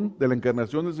implicación de la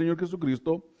encarnación del Señor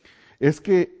Jesucristo es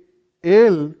que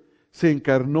Él se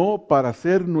encarnó para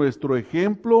ser nuestro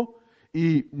ejemplo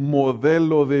y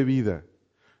modelo de vida.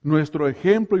 Nuestro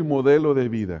ejemplo y modelo de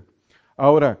vida.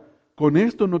 Ahora, con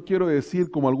esto no quiero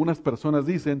decir, como algunas personas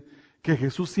dicen, que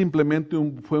Jesús simplemente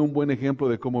fue un buen ejemplo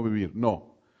de cómo vivir.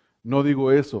 No, no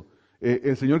digo eso.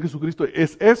 El Señor Jesucristo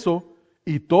es eso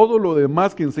y todo lo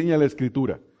demás que enseña la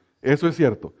Escritura. Eso es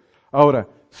cierto. Ahora,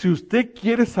 si usted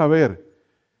quiere saber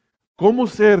cómo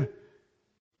ser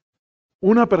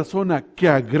una persona que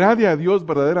agrade a Dios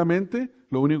verdaderamente,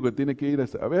 lo único que tiene que ir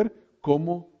es a ver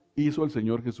cómo hizo el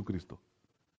Señor Jesucristo.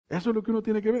 Eso es lo que uno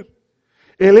tiene que ver.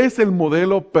 Él es el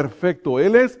modelo perfecto,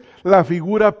 Él es la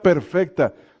figura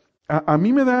perfecta. A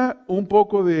mí me da un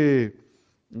poco de,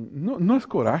 no es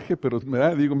coraje, pero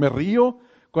me río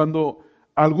cuando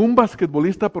algún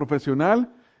basquetbolista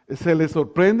profesional se le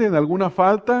sorprende en alguna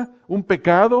falta, un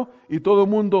pecado, y todo el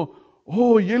mundo,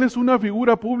 oh, y él es una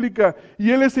figura pública,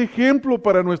 y él es ejemplo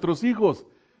para nuestros hijos.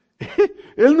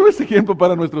 Él no es ejemplo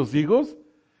para nuestros hijos.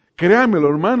 Créanmelo,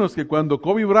 hermanos, que cuando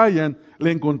Kobe Bryant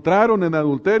le encontraron en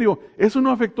adulterio, ¿eso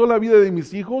no afectó la vida de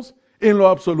mis hijos en lo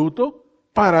absoluto?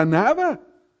 Para nada,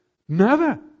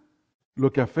 nada.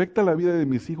 Lo que afecta la vida de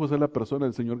mis hijos es la persona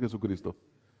del Señor Jesucristo,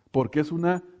 porque es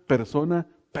una persona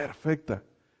perfecta.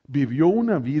 Vivió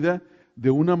una vida de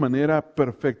una manera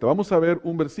perfecta. Vamos a ver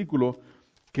un versículo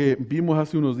que vimos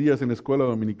hace unos días en la escuela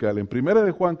dominical. En Primera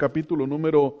de Juan, capítulo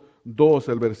número 2,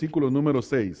 el versículo número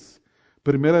 6.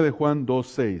 Primera de Juan 2,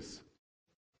 6.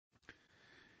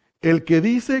 El que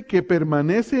dice que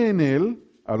permanece en Él,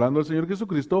 hablando del Señor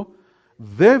Jesucristo,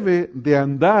 debe de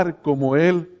andar como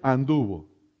Él anduvo.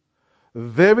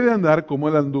 Debe de andar como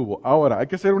Él anduvo. Ahora, hay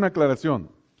que hacer una aclaración.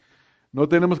 No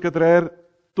tenemos que traer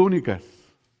túnicas,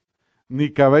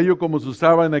 ni cabello como se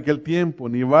usaba en aquel tiempo,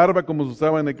 ni barba como se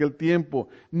usaba en aquel tiempo,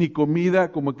 ni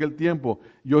comida como aquel tiempo.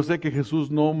 Yo sé que Jesús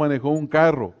no manejó un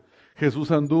carro, Jesús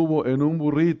anduvo en un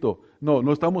burrito. No,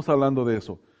 no estamos hablando de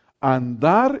eso.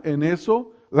 Andar en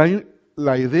eso,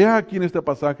 la idea aquí en este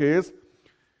pasaje es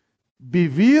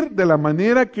vivir de la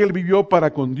manera que Él vivió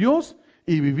para con Dios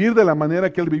y vivir de la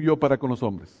manera que Él vivió para con los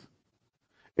hombres.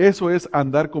 Eso es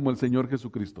andar como el Señor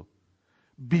Jesucristo.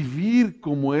 Vivir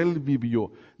como Él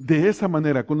vivió. De esa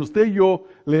manera, cuando usted y yo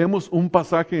leemos un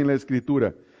pasaje en la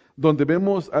Escritura, donde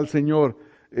vemos al Señor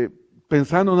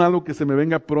pensando en algo que se me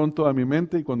venga pronto a mi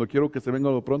mente, y cuando quiero que se venga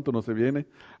algo pronto no se viene.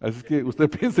 Así es que usted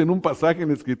piense en un pasaje en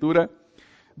la Escritura,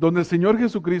 donde el Señor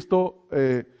Jesucristo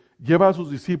lleva a sus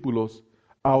discípulos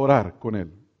a orar con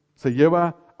Él. Se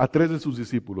lleva a 3 de sus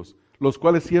discípulos, los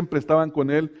cuales siempre estaban con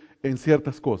Él en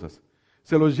ciertas cosas.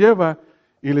 Se los lleva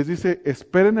y les dice,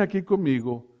 esperen aquí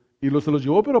conmigo, y se los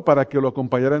llevó pero para que lo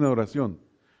acompañaran en oración.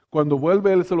 Cuando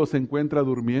vuelve Él se los encuentra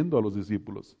durmiendo a los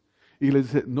discípulos. Y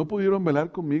les dice, ¿no pudieron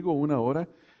velar conmigo una hora?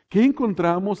 ¿Qué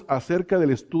encontramos acerca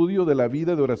del estudio de la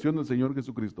vida de oración del Señor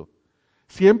Jesucristo?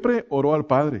 Siempre oró al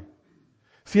Padre.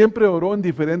 Siempre oró en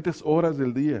diferentes horas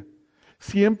del día.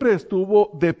 Siempre estuvo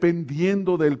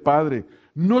dependiendo del Padre.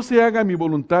 No se haga mi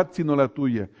voluntad sino la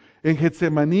tuya. En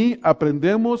Getsemaní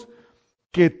aprendemos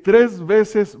que 3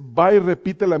 veces va y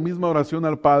repite la misma oración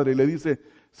al Padre y le dice,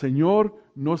 Señor,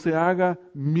 no se haga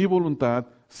mi voluntad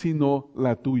sino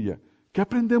la tuya. ¿Qué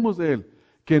aprendemos de Él?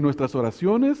 Que en nuestras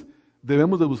oraciones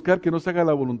debemos de buscar que no se haga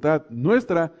la voluntad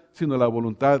nuestra, sino la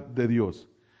voluntad de Dios.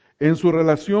 En su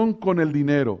relación con el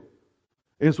dinero,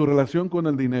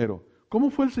 ¿cómo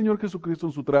fue el Señor Jesucristo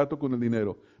en su trato con el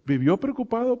dinero? ¿Vivió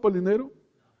preocupado por el dinero?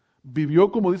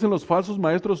 ¿Vivió, como dicen los falsos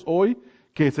maestros hoy,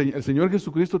 que el Señor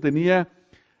Jesucristo tenía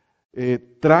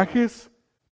trajes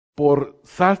por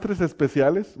sastres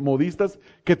especiales, modistas,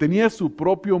 que tenía su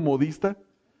propio modista?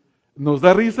 ¿Nos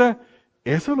da risa?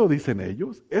 Eso lo dicen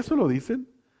ellos, eso lo dicen.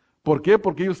 ¿Por qué?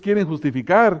 Porque ellos quieren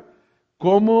justificar.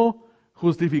 ¿Cómo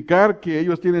justificar que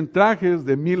ellos tienen trajes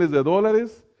de miles de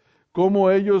dólares? ¿Cómo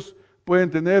ellos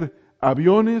pueden tener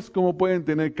aviones? ¿Cómo pueden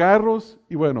tener carros?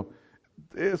 Y bueno,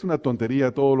 es una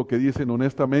tontería todo lo que dicen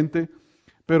honestamente,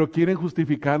 pero quieren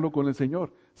justificarlo con el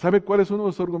Señor. ¿Sabe cuáles son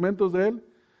los argumentos de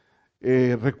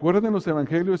Él? ¿Recuerdan los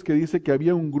evangelios que dice que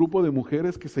había un grupo de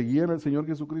mujeres que seguían al Señor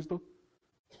Jesucristo?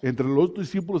 Entre los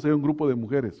discípulos había un grupo de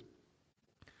mujeres.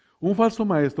 Un falso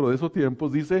maestro de esos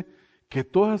tiempos dice que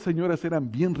todas las señoras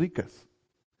eran bien ricas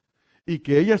y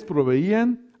que ellas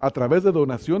proveían a través de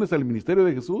donaciones al ministerio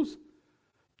de Jesús,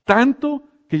 tanto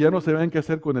que ya no sabían qué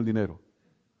hacer con el dinero.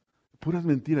 Puras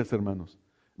mentiras, hermanos.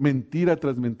 Mentira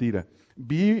tras mentira.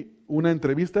 Vi una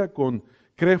entrevista con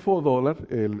Creflo Dollar,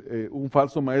 un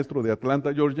falso maestro de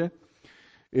Atlanta, Georgia,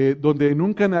 donde en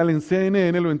un canal en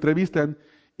CNN lo entrevistan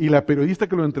y la periodista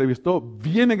que lo entrevistó,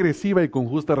 bien agresiva y con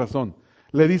justa razón,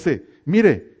 le dice,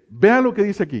 mire, vea lo que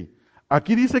dice aquí.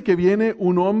 Aquí dice que viene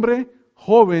un hombre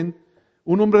joven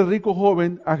un hombre rico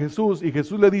joven a Jesús y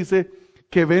Jesús le dice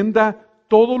que venda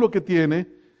todo lo que tiene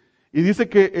y dice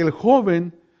que el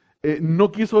joven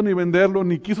no quiso ni venderlo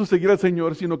ni quiso seguir al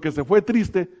Señor, sino que se fue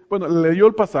triste. Bueno, leyó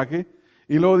el pasaje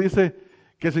y luego dice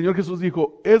que el Señor Jesús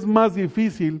dijo, es más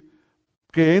difícil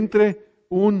que entre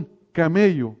un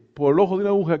camello por el ojo de una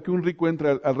aguja que un rico entre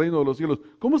al reino de los cielos.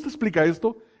 ¿Cómo se explica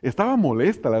esto? Estaba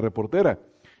molesta la reportera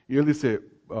y él dice,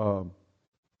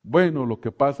 bueno, lo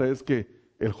que pasa es que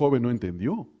el joven no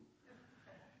entendió.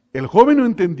 El joven no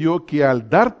entendió que al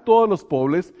dar todos los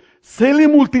pobres se le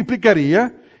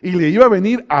multiplicaría y le iba a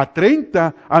venir a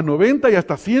 30, a 90 y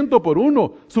hasta 100 por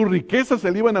uno. Sus riquezas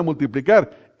se le iban a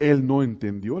multiplicar. Él no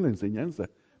entendió la enseñanza.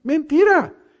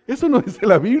 Mentira, eso no dice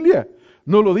la Biblia,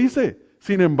 no lo dice.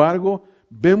 Sin embargo,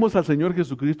 vemos al Señor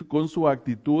Jesucristo con su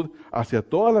actitud hacia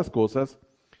todas las cosas.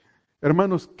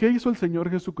 Hermanos, ¿qué hizo el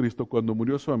Señor Jesucristo cuando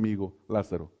murió su amigo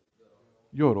Lázaro?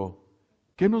 Lloró.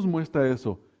 ¿Qué nos muestra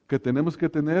eso? Que tenemos que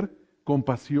tener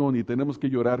compasión y tenemos que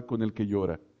llorar con el que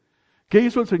llora. ¿Qué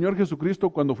hizo el Señor Jesucristo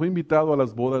cuando fue invitado a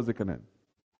las bodas de Canaán?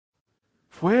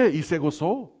 Fue y se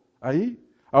gozó ahí.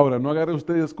 Ahora, no agarre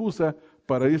usted excusa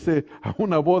para irse a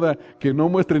una boda que no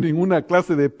muestre ninguna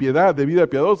clase de piedad, de vida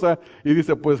piadosa, y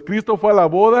dice, pues Cristo fue a la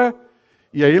boda,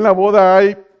 y ahí en la boda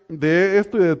hay de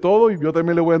esto y de todo, y yo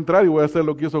también le voy a entrar y voy a hacer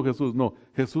lo que hizo Jesús. No,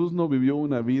 Jesús no vivió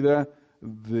una vida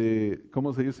de,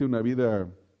 ¿cómo se dice? Una vida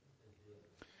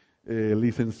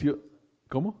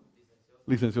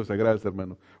licenciosa, gracias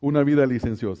hermano. Una vida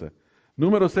licenciosa.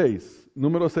 Número 6,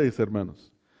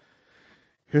 hermanos.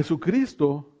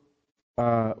 Jesucristo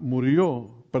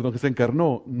que se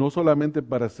encarnó, no solamente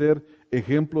para ser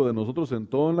ejemplo de nosotros en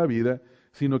toda la vida,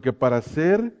 sino que para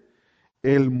ser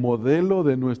el modelo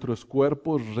de nuestros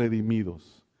cuerpos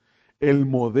redimidos. El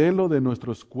modelo de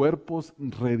nuestros cuerpos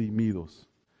redimidos.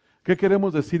 ¿Qué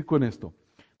queremos decir con esto?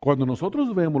 Cuando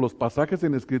nosotros vemos los pasajes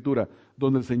en la Escritura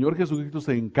donde el Señor Jesucristo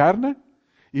se encarna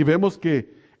y vemos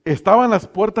que estaban las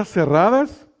puertas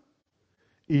cerradas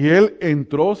y Él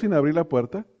entró sin abrir la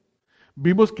puerta,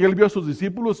 vimos que Él vio a sus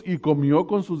discípulos y comió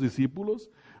con sus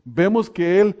discípulos, vemos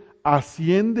que Él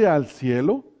asciende al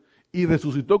cielo y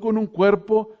resucitó con un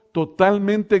cuerpo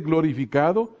totalmente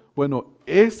glorificado. Bueno,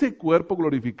 ese cuerpo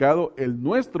glorificado, el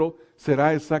nuestro,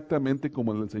 será exactamente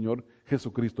como el del Señor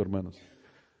Jesucristo, hermanos.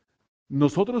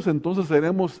 Nosotros entonces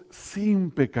seremos sin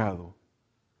pecado.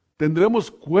 Tendremos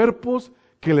cuerpos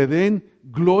que le den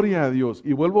gloria a Dios.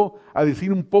 Y vuelvo a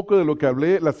decir un poco de lo que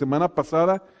hablé la semana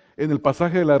pasada en el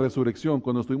pasaje de la resurrección,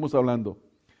 cuando estuvimos hablando.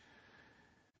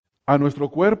 A nuestro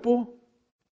cuerpo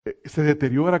se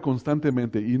deteriora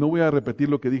constantemente. Y no voy a repetir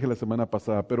lo que dije la semana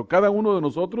pasada, pero cada uno de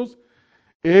nosotros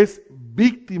es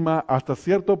víctima hasta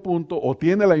cierto punto, o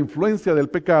tiene la influencia del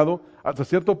pecado hasta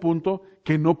cierto punto,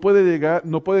 que no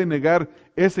puede negar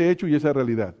ese hecho y esa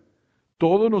realidad.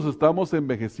 Todos nos estamos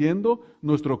envejeciendo,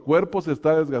 nuestro cuerpo se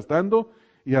está desgastando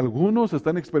y algunos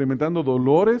están experimentando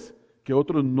dolores que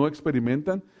otros no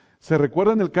experimentan. ¿Se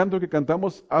recuerdan el canto que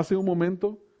cantamos hace un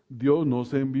momento? Dios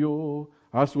nos envió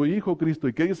a su Hijo Cristo.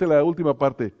 ¿Y qué dice la última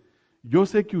parte? Yo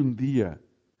sé que un día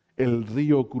el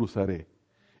río cruzaré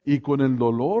y con el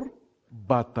dolor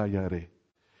batallaré.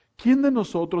 ¿Quién de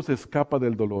nosotros escapa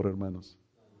del dolor, hermanos?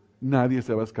 Nadie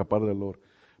se va a escapar del dolor.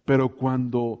 Pero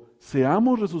cuando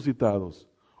seamos resucitados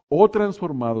o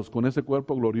transformados con ese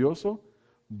cuerpo glorioso,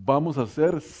 vamos a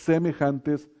ser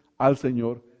semejantes al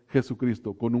Señor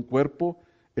Jesucristo, con un cuerpo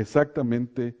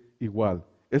exactamente igual.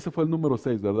 Ese fue el número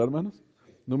 6, ¿verdad, hermanos?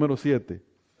 Número 7.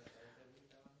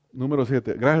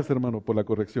 Gracias, hermano, por la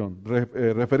corrección.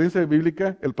 Referencia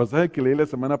bíblica, el pasaje que leí la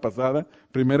semana pasada,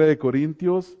 1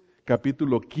 Corintios,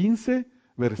 capítulo 15,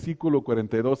 versículo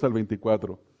 42 al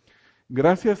 24.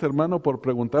 Gracias, hermano, por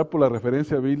preguntar por la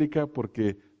referencia bíblica,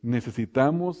 porque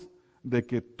necesitamos de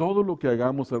que todo lo que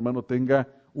hagamos, hermano, tenga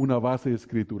una base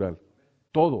escritural.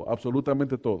 Todo,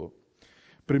 absolutamente todo.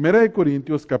 1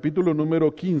 Corintios, capítulo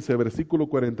número 15, versículo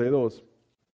 42.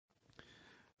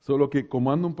 Solo que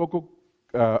como ando un poco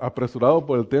apresurado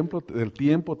por el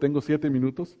tiempo, tengo 7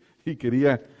 minutos y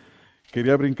quería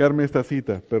brincarme esta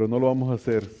cita, pero no lo vamos a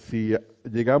hacer. Si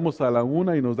llegamos a la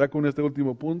 1 y nos da con este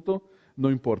último punto, no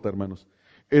importa, hermanos.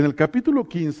 En el capítulo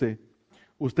 15,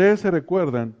 ustedes se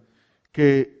recuerdan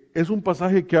que es un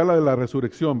pasaje que habla de la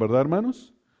resurrección, ¿verdad,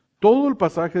 hermanos? Todo el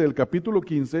pasaje del capítulo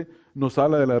 15 nos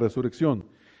habla de la resurrección.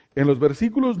 En los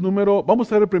versículos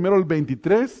vamos a ver primero el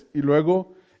 23 y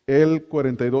luego el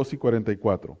 42 y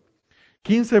 44.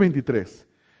 15, 23.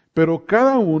 Pero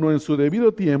cada uno en su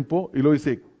debido tiempo, y lo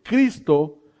dice,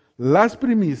 Cristo, las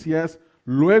primicias,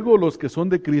 luego los que son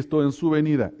de Cristo en su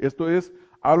venida. Esto es,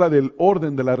 habla del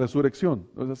orden de la resurrección,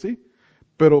 ¿no es así?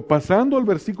 Pero pasando al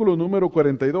versículo número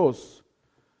 42,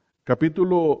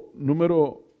 capítulo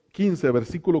número 15,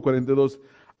 versículo 42.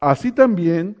 Así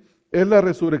también es la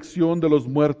resurrección de los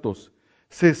muertos.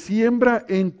 Se siembra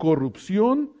en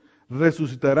corrupción,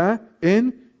 resucitará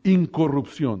en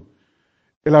incorrupción.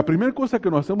 La primera cosa que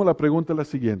nos hacemos la pregunta es la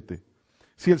siguiente.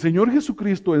 Si el Señor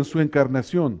Jesucristo en su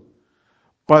encarnación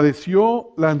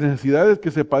padeció las necesidades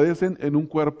que se padecen en un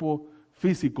cuerpo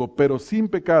físico, pero sin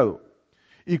pecado,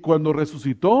 y cuando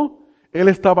resucitó, Él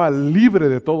estaba libre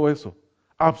de todo eso,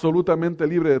 absolutamente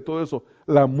libre de todo eso.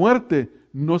 La muerte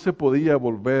no se podía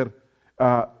volver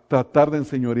a tratar de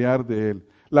enseñorear de Él.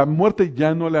 La muerte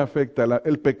ya no le afecta.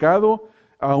 El pecado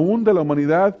aún de la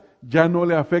humanidad ya no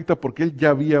le afecta porque Él ya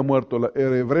había muerto.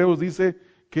 Hebreos dice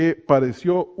que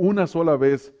padeció una sola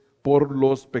vez por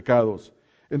los pecados.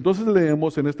 Entonces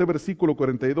leemos en este versículo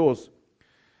 42,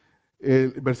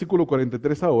 el versículo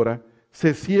 43 ahora,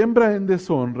 se siembra en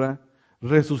deshonra,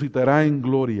 resucitará en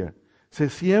gloria. Se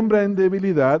siembra en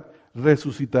debilidad,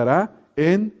 resucitará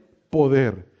en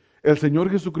poder. El Señor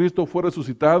Jesucristo fue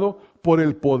resucitado por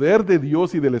el poder de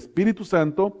Dios y del Espíritu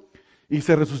Santo y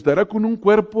se resucitará con un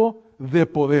cuerpo de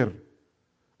poder.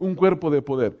 Un cuerpo de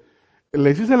poder.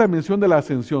 Les hice la mención de la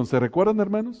ascensión. ¿Se recuerdan,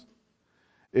 hermanos?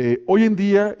 Hoy en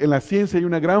día en la ciencia hay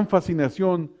una gran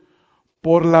fascinación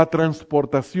por la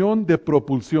transportación de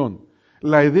propulsión.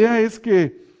 La idea es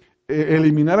que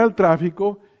eliminara el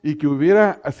tráfico y que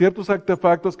hubiera ciertos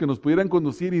artefactos que nos pudieran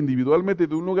conducir individualmente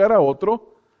de un lugar a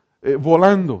otro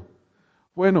volando.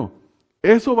 Bueno,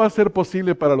 eso va a ser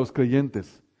posible para los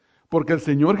creyentes, porque el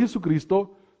Señor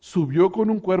Jesucristo subió con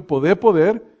un cuerpo de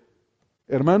poder.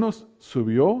 Hermanos,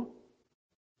 subió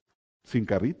sin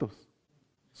carritos,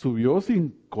 subió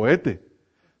sin cohete,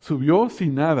 subió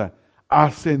sin nada,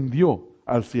 ascendió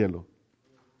al cielo.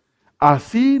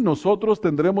 Así nosotros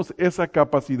tendremos esa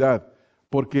capacidad,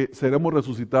 porque seremos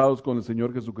resucitados con el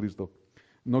Señor Jesucristo.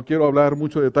 No quiero hablar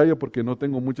mucho de detalle porque no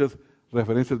tengo muchas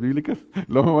referencias bíblicas.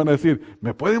 Luego me van a decir,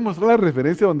 ¿me pueden mostrar la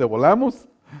referencia donde volamos?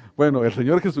 Bueno, el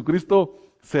Señor Jesucristo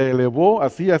se elevó,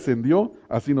 así ascendió,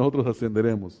 así nosotros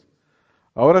ascenderemos.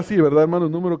 Ahora sí, ¿verdad,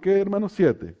 hermanos? ¿Número qué, hermanos?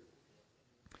 7.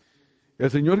 El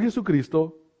Señor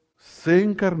Jesucristo se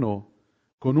encarnó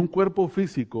con un cuerpo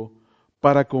físico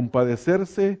para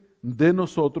compadecerse de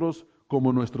nosotros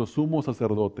como nuestro sumo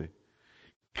sacerdote.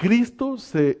 Cristo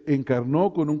se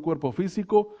encarnó con un cuerpo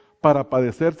físico para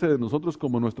padecerse de nosotros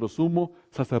como nuestro sumo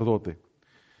sacerdote.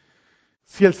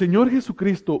 Si el Señor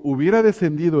Jesucristo hubiera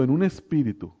descendido en un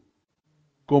espíritu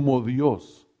como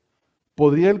Dios,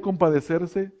 ¿podría Él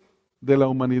compadecerse de la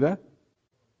humanidad?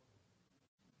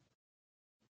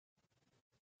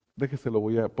 Déjese, lo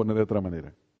voy a poner de otra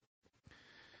manera.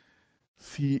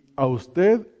 Si a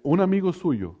usted, un amigo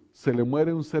suyo, se le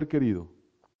muere un ser querido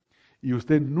y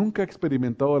usted nunca ha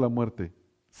experimentado la muerte,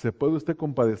 ¿se puede usted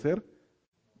compadecer?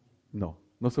 No,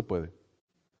 no se puede.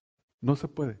 No se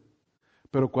puede.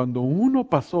 Pero cuando uno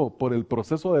pasó por el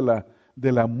proceso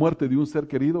de la muerte de un ser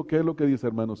querido, ¿qué es lo que dice,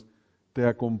 hermanos? Te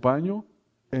acompaño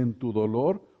en tu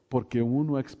dolor porque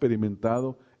uno ha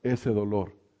experimentado ese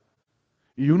dolor.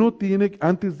 Y uno tiene,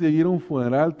 antes de ir a un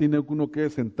funeral, tiene uno que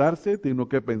sentarse, tiene uno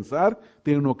que pensar,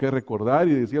 tiene uno que recordar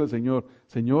y decir al Señor,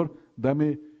 Señor,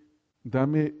 dame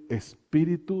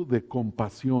espíritu de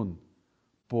compasión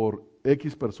por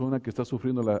X persona que está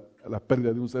sufriendo la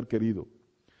pérdida de un ser querido,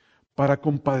 para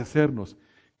compadecernos.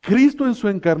 Cristo en su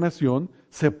encarnación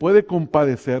se puede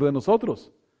compadecer de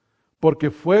nosotros,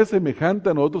 porque fue semejante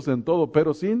a nosotros en todo,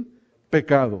 pero sin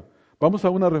pecado. Vamos a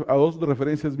dos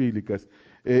referencias bíblicas.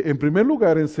 En primer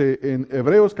lugar, en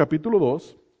Hebreos capítulo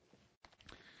 2,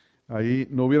 ahí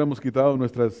no hubiéramos quitado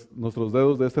nuestros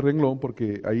dedos de este renglón,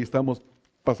 porque ahí estamos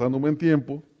pasando un buen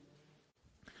tiempo.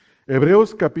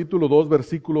 Hebreos capítulo 2,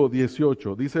 versículo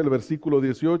 18, dice el versículo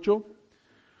 18,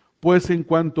 pues en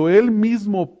cuanto Él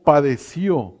mismo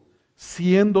padeció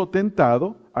siendo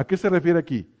tentado, ¿a qué se refiere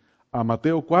aquí? A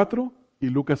Mateo 4 y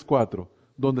Lucas 4,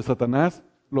 donde Satanás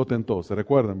lo tentó, ¿se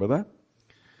recuerdan, verdad?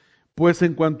 Pues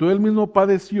en cuanto Él mismo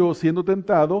padeció siendo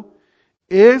tentado,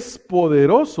 es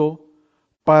poderoso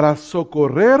para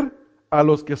socorrer a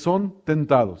los que son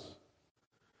tentados.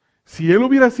 Si Él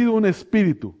hubiera sido un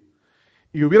espíritu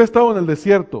y hubiera estado en el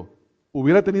desierto,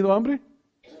 ¿hubiera tenido hambre?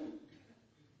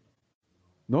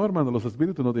 No, hermano, los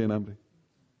espíritus no tienen hambre.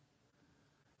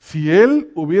 Si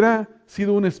Él hubiera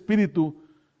sido un espíritu,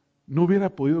 no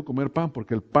hubiera podido comer pan,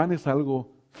 porque el pan es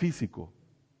algo físico,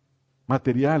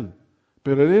 material.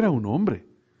 Pero Él era un hombre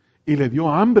y le dio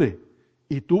hambre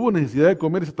y tuvo necesidad de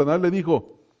comer. Y Satanás le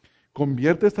dijo,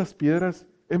 convierte estas piedras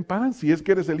en pan si es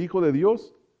que eres el Hijo de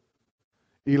Dios.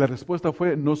 Y la respuesta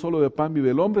fue, no solo de pan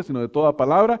vive el hombre, sino de toda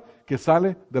palabra que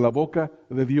sale de la boca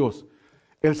de Dios.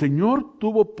 El Señor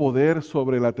tuvo poder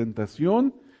sobre la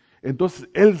tentación, entonces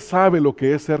Él sabe lo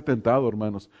que es ser tentado,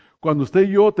 hermanos. Cuando usted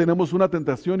y yo tenemos una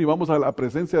tentación y vamos a la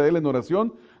presencia de Él en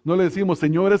oración, no le decimos,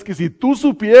 Señor, es que si tú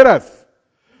supieras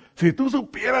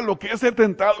lo que es ser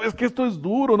tentado, es que esto es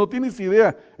duro, no tienes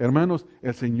idea. Hermanos,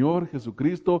 el Señor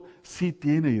Jesucristo sí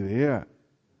tiene idea.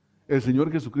 El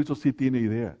Señor Jesucristo sí tiene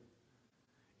idea.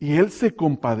 Y Él se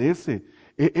compadece.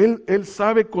 Él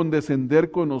sabe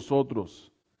condescender con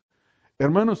nosotros.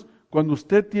 Hermanos, cuando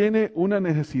usted tiene una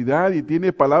necesidad y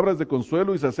tiene palabras de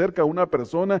consuelo y se acerca a una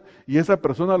persona y esa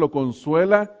persona lo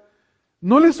consuela,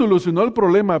 no le solucionó el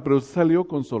problema, pero salió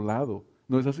consolado.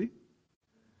 ¿No es así?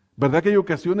 ¿Verdad que hay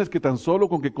ocasiones que tan solo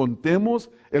con que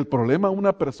contemos el problema a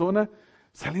una persona,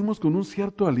 salimos con un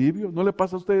cierto alivio? ¿No le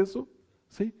pasa a usted eso?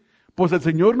 ¿Sí? Pues el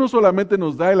Señor no solamente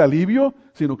nos da el alivio,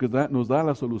 sino que nos da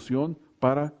la solución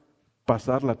para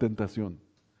pasar la tentación.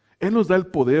 Él nos da el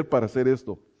poder para hacer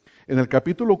esto. En el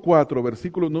capítulo 4,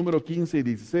 versículos número 15 y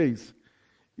 16,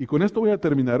 y con esto voy a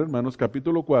terminar, hermanos,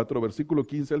 capítulo 4, versículo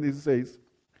 15 al 16,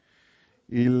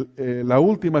 y la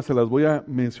última se las voy a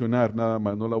mencionar nada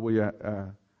más, no la voy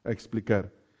a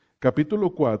explicar. Capítulo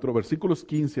 4, versículos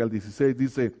 15 al 16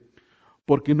 dice,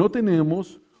 porque no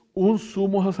tenemos un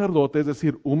sumo sacerdote, es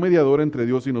decir, un mediador entre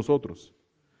Dios y nosotros,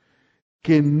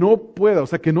 que no pueda, o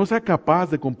sea, que no sea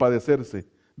capaz de compadecerse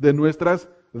de nuestras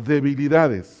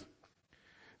debilidades,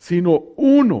 sino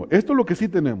uno, esto es lo que sí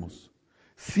tenemos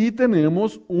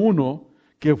uno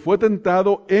que fue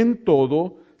tentado en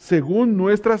todo según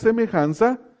nuestra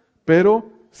semejanza, pero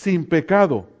sin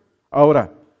pecado.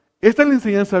 Ahora, esta es la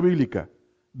enseñanza bíblica.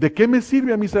 ¿De qué me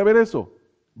sirve a mí saber eso?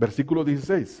 Versículo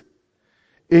 16.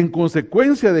 En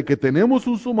consecuencia de que tenemos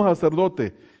un sumo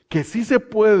sacerdote que sí se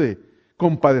puede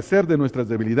compadecer de nuestras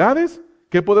debilidades,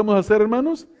 ¿qué podemos hacer,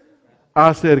 hermanos?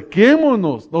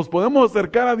 Acerquémonos, nos podemos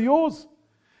acercar a Dios.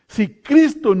 Si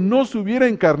Cristo no se hubiera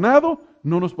encarnado,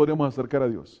 no nos podríamos acercar a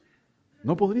Dios.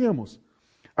 No podríamos.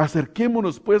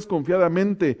 Acerquémonos pues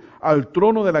confiadamente al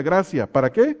trono de la gracia.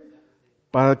 ¿Para qué?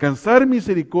 Para alcanzar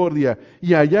misericordia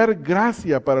y hallar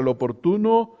gracia para el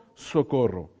oportuno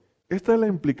socorro. Esta es la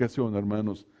implicación,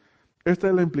 hermanos. Esta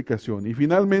es la implicación. Y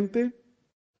finalmente,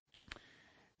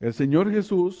 el Señor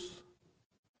Jesús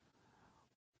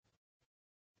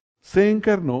se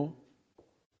encarnó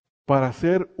para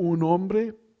ser un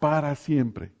hombre para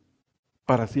siempre,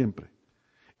 para siempre.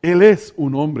 Él es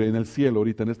un hombre en el cielo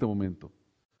ahorita, en este momento,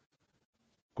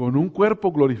 con un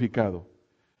cuerpo glorificado.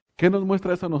 ¿Qué nos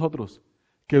muestra eso a nosotros?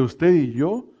 Que usted y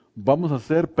yo vamos a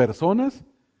ser personas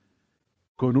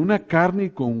con una carne y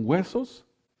con huesos,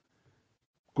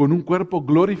 con un cuerpo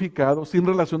glorificado, sin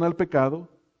relación al pecado,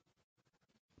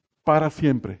 para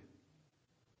siempre,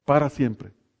 para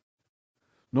siempre.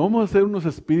 No vamos a ser unos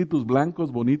espíritus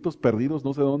blancos, bonitos, perdidos,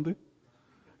 no sé dónde,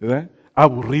 ¿verdad?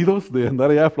 Aburridos de andar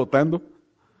allá flotando,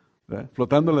 ¿verdad?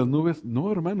 Flotando en las nubes.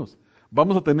 No, hermanos,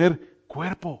 vamos a tener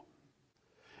cuerpo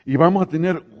y vamos a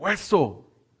tener hueso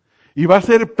y va a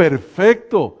ser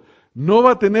perfecto, no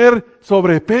va a tener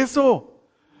sobrepeso,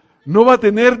 no va a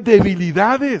tener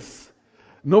debilidades.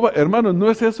 No va, hermanos,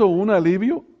 ¿no es eso un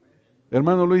alivio?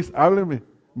 Hermano Luis, hábleme,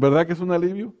 ¿verdad que es un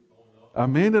alivio?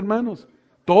 Amén, hermanos.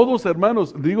 Todos,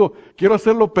 hermanos, digo, quiero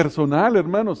hacerlo personal,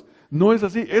 hermanos. No es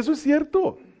así, eso es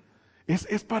cierto.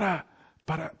 Es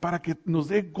para que nos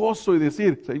dé gozo y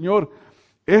decir, Señor,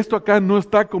 esto acá no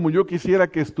está como yo quisiera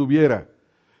que estuviera,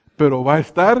 pero va a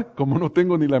estar como no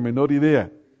tengo ni la menor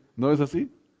idea. ¿No es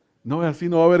así? No es así,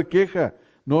 no va a haber queja,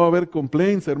 no va a haber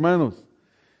complaints, hermanos.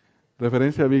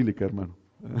 Referencia bíblica, hermano.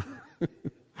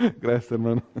 Gracias,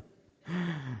 hermano.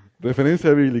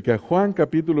 Referencia bíblica, Juan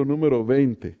capítulo número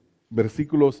 20,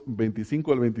 versículos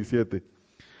 25 al 27.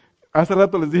 Hace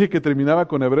rato les dije que terminaba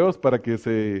con Hebreos para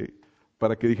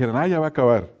que dijeran, ya va a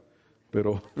acabar.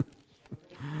 Pero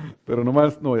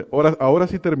nomás, no, ahora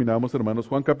sí terminamos, hermanos.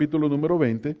 Juan capítulo número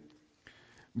 20,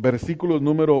 versículos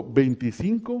número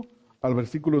 25 al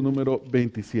versículo número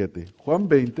 27. Juan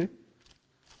 20,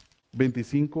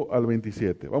 25 al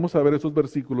 27. Vamos a ver esos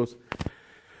versículos.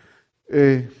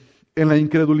 En la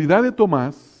incredulidad de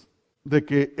Tomás, de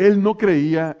que él no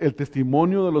creía el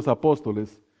testimonio de los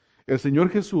apóstoles, el Señor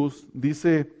Jesús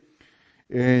dice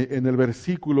en el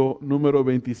versículo número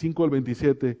 25 al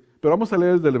 27, pero vamos a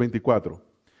leer desde el 24.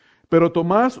 Pero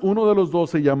Tomás, uno de los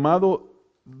 12, llamado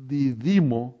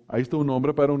Didimo, ahí está un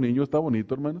nombre para un niño, está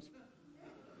bonito, hermanos.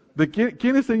 ¿De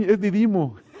quién es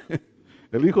Didimo?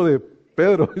 El hijo de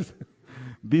Pedro, es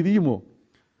Didimo.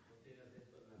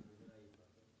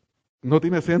 ¿No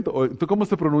tiene acento? ¿Tú cómo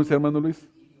se pronuncia, hermano Luis?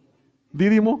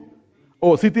 ¿Dídimo?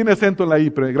 Sí tiene acento en la I,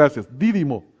 pero gracias.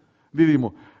 Dídimo.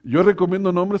 Yo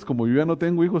recomiendo nombres como yo ya no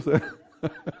tengo hijos.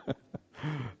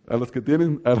 A los que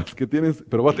tienen,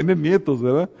 pero va a tener nietos,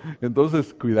 ¿verdad?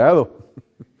 Entonces, cuidado,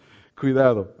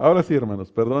 cuidado. Ahora sí,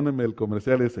 hermanos, perdónenme el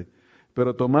comercial ese.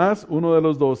 Pero Tomás, uno de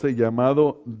los 12,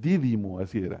 llamado Dídimo,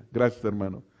 así era. Gracias,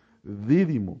 hermano.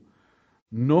 Dídimo.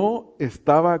 No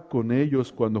estaba con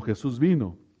ellos cuando Jesús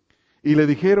vino. Y le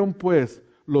dijeron, pues,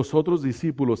 los otros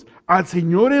discípulos, al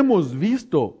Señor hemos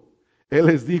visto. Él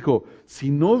les dijo,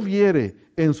 si no viere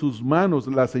en sus manos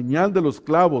la señal de los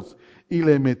clavos, y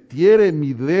le metiere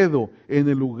mi dedo en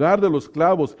el lugar de los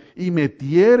clavos, y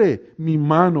metiere mi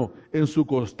mano en su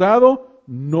costado,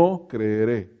 no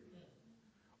creeré.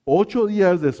 8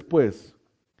 días después,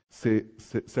 se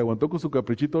aguantó con su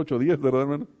caprichito 8 días, ¿verdad,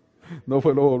 hermano? No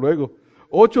fue luego.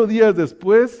 8 días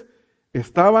después,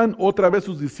 estaban otra vez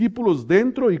sus discípulos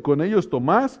dentro y con ellos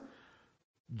Tomás.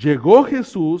 Llegó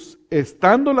Jesús,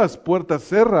 estando las puertas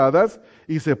cerradas,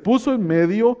 y se puso en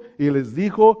medio y les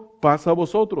dijo, paz a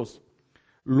vosotros.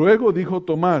 Luego dijo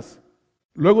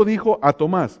a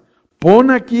Tomás,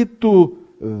 pon aquí tu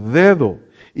dedo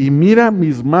y mira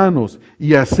mis manos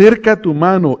y acerca tu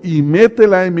mano y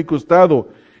métela en mi costado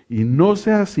y no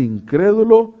seas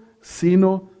incrédulo,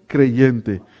 sino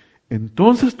creyente.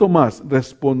 Entonces Tomás,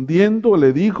 respondiendo,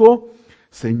 le dijo,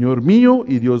 Señor mío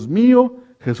y Dios mío.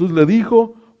 Jesús le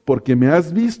dijo, porque me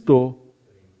has visto,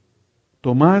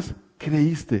 Tomás,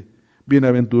 creíste.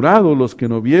 Bienaventurados los que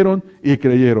no vieron y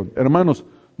creyeron. Hermanos,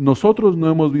 nosotros no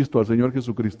hemos visto al Señor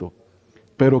Jesucristo,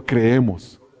 pero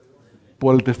creemos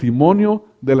por el testimonio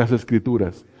de las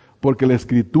Escrituras, porque la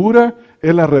Escritura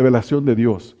es la revelación de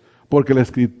Dios, porque la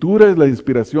Escritura es la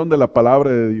inspiración de la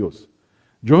palabra de Dios.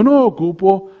 Yo no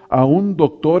ocupo a un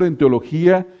doctor en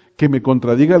teología que me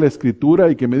contradiga la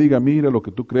Escritura y que me diga, mira lo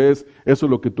que tú crees, eso es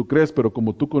lo que tú crees, pero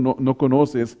como tú no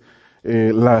conoces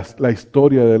la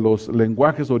historia de los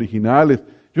lenguajes originales,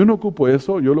 yo no ocupo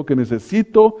eso. Yo lo que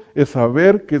necesito es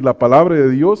saber que es la palabra de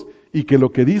Dios y que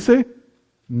lo que dice,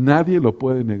 nadie lo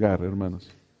puede negar,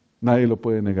 hermanos. Nadie lo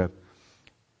puede negar.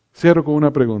 Cierro con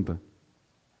una pregunta.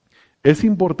 ¿Es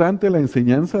importante la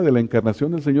enseñanza de la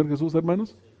encarnación del Señor Jesús,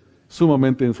 hermanos?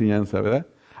 Sumamente enseñanza, ¿verdad?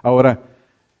 Ahora,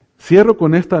 cierro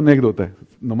con esta anécdota.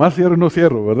 Nomás cierro y no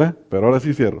cierro, ¿verdad? Pero ahora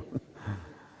sí cierro.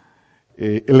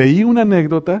 Leí una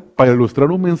anécdota para ilustrar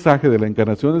un mensaje de la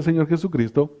encarnación del Señor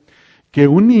Jesucristo, que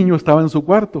un niño estaba en su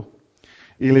cuarto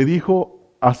y le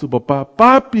dijo a su papá,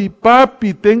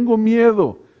 papi, tengo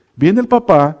miedo. Viene el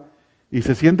papá y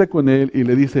se sienta con él y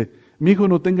le dice, mijo,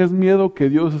 no tengas miedo, que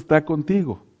Dios está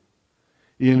contigo.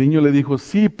 Y el niño le dijo,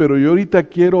 sí, pero yo ahorita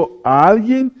quiero a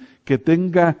alguien que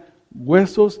tenga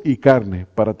huesos y carne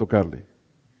para tocarle.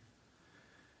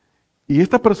 Y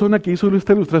esta persona que hizo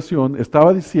esta ilustración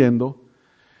estaba diciendo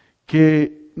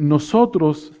que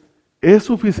nosotros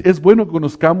es bueno que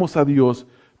conozcamos a Dios,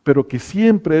 pero que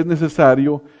siempre es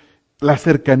necesario la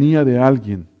cercanía de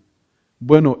alguien.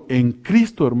 Bueno, en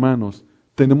Cristo, hermanos,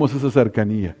 tenemos esa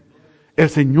cercanía. El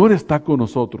Señor está con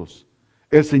nosotros.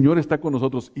 El Señor está con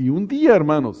nosotros. Y un día,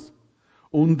 hermanos,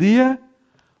 un día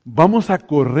vamos a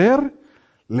correr,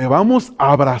 le vamos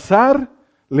a abrazar,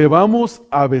 le vamos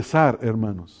a besar,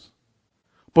 hermanos.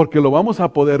 Porque lo vamos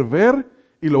a poder ver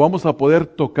y lo vamos a poder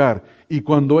tocar. Y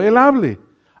cuando Él hable,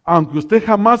 aunque usted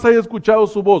jamás haya escuchado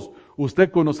su voz,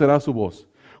 usted conocerá su voz.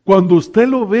 Cuando usted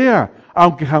lo vea,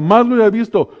 aunque jamás lo haya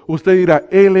visto, usted dirá,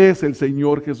 Él es el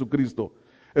Señor Jesucristo.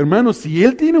 Hermanos, si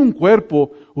Él tiene un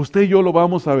cuerpo, usted y yo lo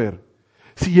vamos a ver.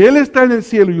 Si Él está en el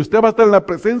cielo y usted va a estar en la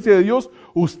presencia de Dios,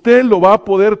 usted lo va a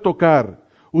poder tocar.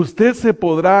 Usted se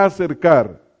podrá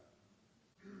acercar.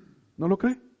 ¿No lo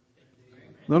cree?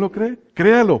 ¿No lo cree?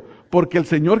 Créalo, porque el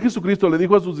Señor Jesucristo le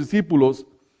dijo a sus discípulos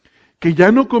que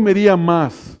ya no comería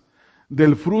más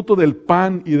del fruto del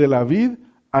pan y de la vid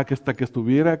hasta que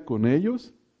estuviera con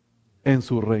ellos en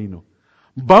su reino.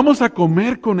 Vamos a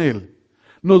comer con Él,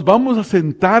 nos vamos a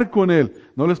sentar con Él.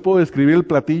 No les puedo describir el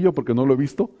platillo porque no lo he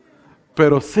visto,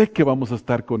 pero sé que vamos a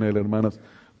estar con Él, hermanas,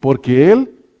 porque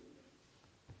Él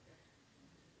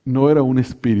no era un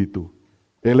espíritu,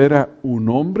 Él era un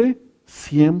hombre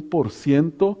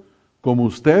 100% como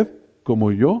usted,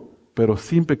 como yo, pero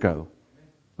sin pecado.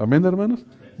 Amén, hermanos.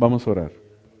 Vamos a orar.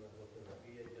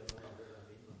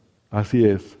 Así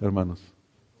es, hermanos.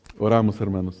 Oramos,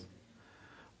 hermanos.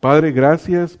 Padre,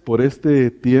 gracias por este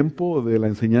tiempo de la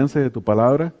enseñanza de tu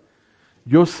palabra.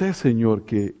 Yo sé, Señor,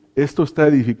 que esto está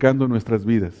edificando nuestras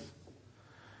vidas.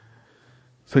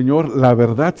 Señor, la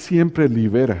verdad siempre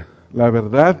libera, la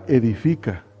verdad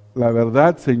edifica, la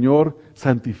verdad, Señor,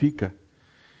 santifica.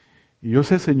 Y yo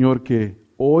sé, Señor, que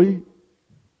hoy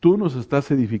tú nos estás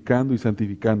edificando y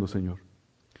santificando, Señor.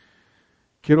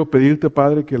 Quiero pedirte,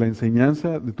 Padre, que la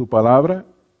enseñanza de tu palabra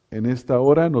en esta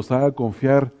hora nos haga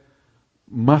confiar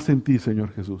más en ti,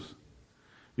 Señor Jesús,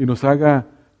 y nos haga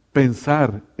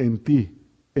pensar en ti,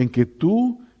 en que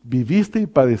tú viviste y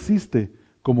padeciste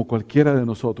como cualquiera de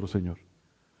nosotros, Señor,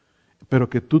 pero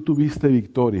que tú tuviste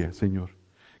victoria, Señor,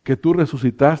 que tú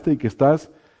resucitaste y que estás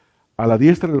a la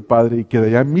diestra del Padre y que de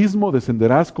allá mismo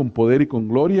descenderás con poder y con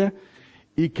gloria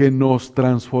y que nos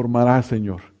transformarás,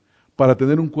 Señor, para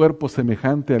tener un cuerpo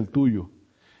semejante al tuyo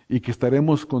y que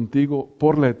estaremos contigo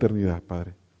por la eternidad,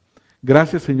 Padre.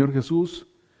 Gracias, Señor Jesús,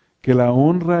 que la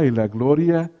honra y la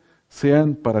gloria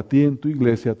sean para ti en tu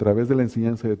iglesia a través de la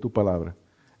enseñanza de tu palabra.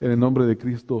 En el nombre de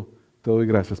Cristo te doy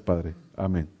gracias, Padre.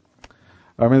 Amén.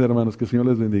 Amén, hermanos. Que el Señor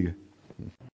les bendiga.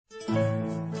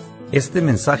 Este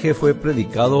mensaje fue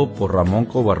predicado por Ramón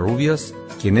Covarrubias,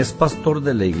 quien es pastor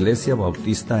de la Iglesia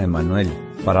Bautista Emanuel.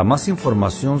 Para más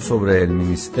información sobre el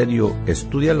ministerio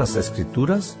Estudia las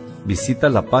Escrituras, visita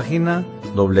la página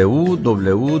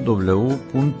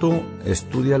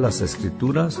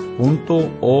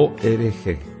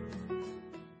www.estudialasescrituras.org.